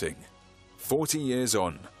 3D printing. 40 years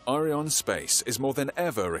on, Arianespace is more than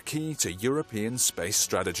ever a key to European space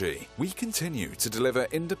strategy. We continue to deliver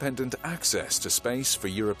independent access to space for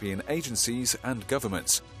European agencies and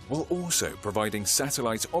governments, while also providing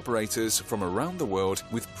satellite operators from around the world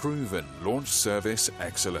with proven launch service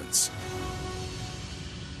excellence.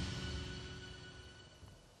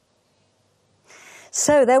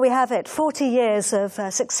 So there we have it, 40 years of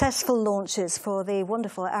successful launches for the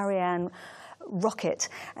wonderful Ariane rocket.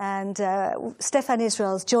 And Stefan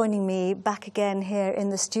Israel's joining me back again here in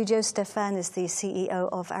the studio. Stefan is the CEO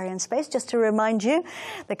of Arianespace. Just to remind you,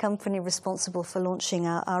 the company responsible for launching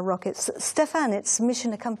our rockets. Stefan, it's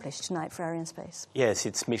mission accomplished tonight for Arianespace. Yes,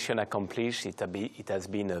 it's mission accomplished. It has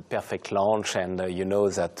been a perfect launch, and you know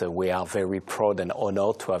that we are very proud and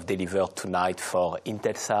honored to have delivered tonight for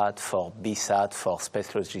Intelsat, for B-SAT, for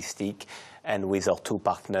SpaceLogistics, and with our two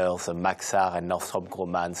partners, Maxar and Northrop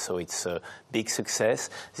Grumman, so it's a big success.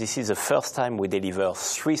 This is the first time we deliver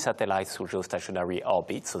 3 satellites to geostationary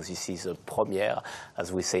orbit, so this is a premiere,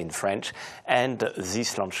 as we say in French. And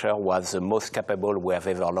this launcher was the most capable we have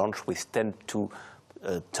ever launched, with 10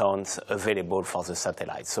 tons available for the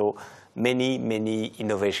satellite. So many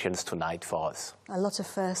innovations tonight for us. A lot of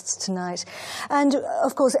firsts tonight. And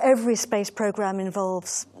of course, every space program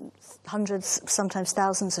involves hundreds, sometimes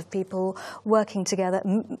thousands of people working together,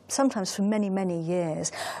 sometimes for many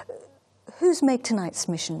years. Who's made tonight's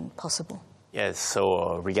mission possible? Yes,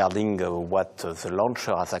 so regarding what the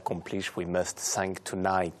launcher has accomplished, we must thank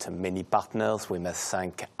tonight many partners. We must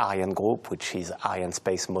thank Ariane Group, which is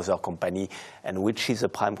Arianespace mother company, and which is a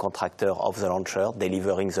prime contractor of the launcher,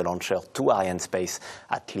 delivering the launcher to Arianespace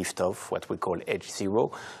at liftoff, what we call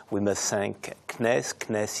H0. We must thank CNES.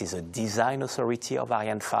 CNES is a design authority of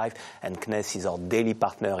Ariane 5, and CNES is our daily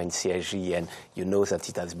partner in CSG, and you know that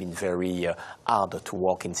it has been very hard to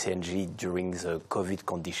work in CNG during the COVID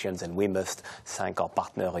conditions, and we must thank our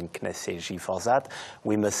partner in CNES CSG for that.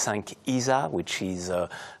 We must thank ESA, which is at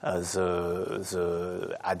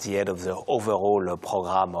the head of the overall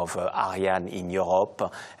program of Ariane in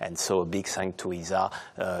Europe, and so a big thank to ESA.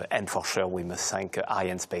 And for sure, we must thank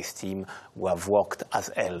Arianespace team who have worked as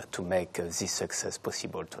hell to make this success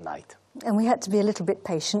possible tonight. And we had to be a little bit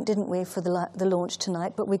patient, didn't we, for the launch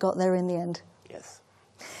tonight, but we got there in the end. Yes.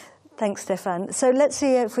 Thanks, Stefan. So let's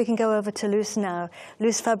see if we can go over to Luce now.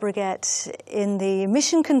 Luce Fabregat in the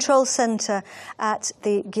Mission Control Center at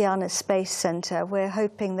the Guiana Space Center. We're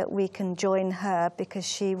hoping that we can join her because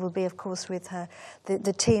she will be, of course, with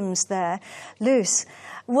the teams there. Luce,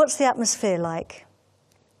 what's the atmosphere like?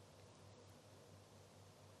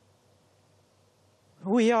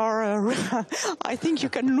 We are, I think you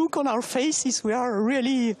can look on our faces, we are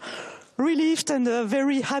really relieved and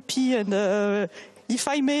very happy and if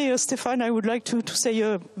I may, Stefan, I would like to say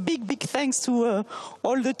a big thanks to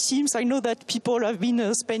all the teams. I know that people have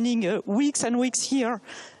been spending weeks and weeks here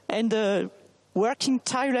and working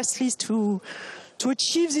tirelessly to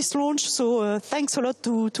achieve this launch. So thanks a lot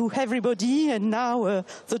to everybody. And now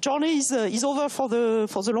the journey is over for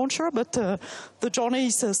the launcher, but the journey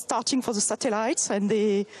is starting for the satellites, and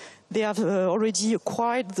they have already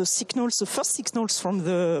acquired the signals, the first signals from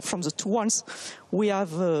the two ones we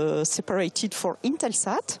have separated for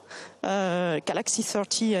Intelsat, Galaxy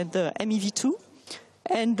 30 and MEV-2,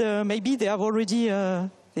 and maybe they have already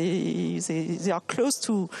they are close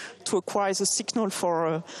to acquire the signal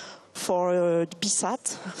for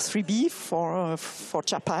BSAT-4B for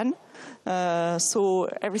Japan. So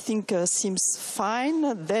everything seems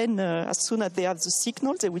fine. Then as soon as they have the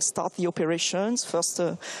signal, they will start the operations, first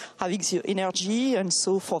having the energy, and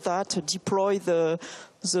so for that deploy the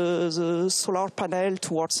solar panel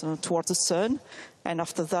towards the sun, and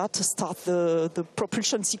after that start the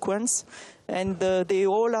propulsion sequence. And they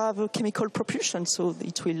all have chemical propulsion, so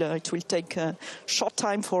it will take a short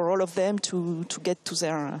time for all of them to get to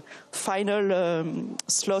their final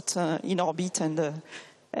slot in orbit,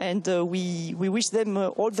 and we wish them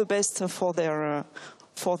all the best for their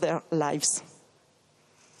lives.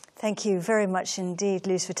 Thank you very much indeed,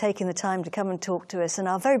 Luce, for taking the time to come and talk to us. And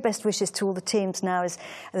our very best wishes to all the teams now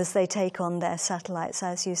as they take on their satellites,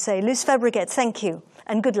 as you say. Luce Fabregat, thank you,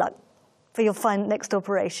 and good luck for your next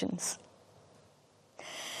operations.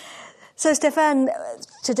 So, Stefan,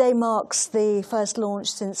 today marks the first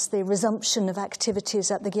launch since the resumption of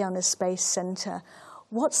activities at the Guiana Space Center.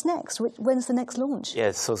 What's next? When's the next launch?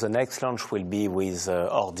 Yes, so the next launch will be with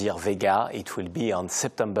our dear Vega. It will be on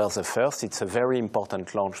September the 1st. It's a very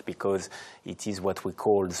important launch because it is what we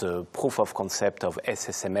call the proof of concept of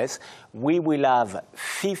SSMS. We will have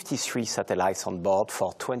 53 satellites on board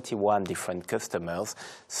for 21 different customers.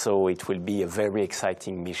 So it will be a very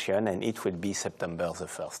exciting mission, and it will be September the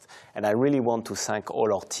 1st. And I really want to thank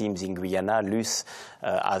all our teams in Guyana. Luce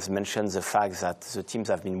has mentioned the fact that the teams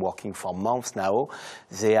have been working for months now.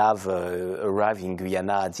 They have arrived in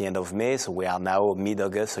Guyana at the end of May, so we are now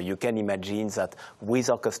mid-August. So you can imagine that with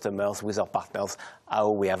our customers, with our partners, how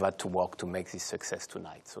we have had to work to make this success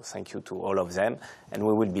tonight. So thank you to all of them. And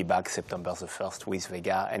we will be back September the 1st with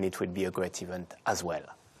Vega, and it will be a great event as well.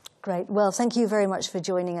 Great. Well, thank you very much for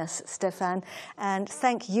joining us, Stefan. And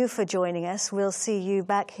thank you for joining us. We'll see you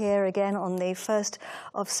back here again on the 1st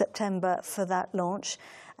of September for that launch.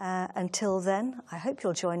 Until then, I hope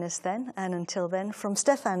you'll join us then. And until then, from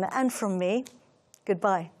Stefan and from me,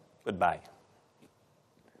 goodbye. Goodbye.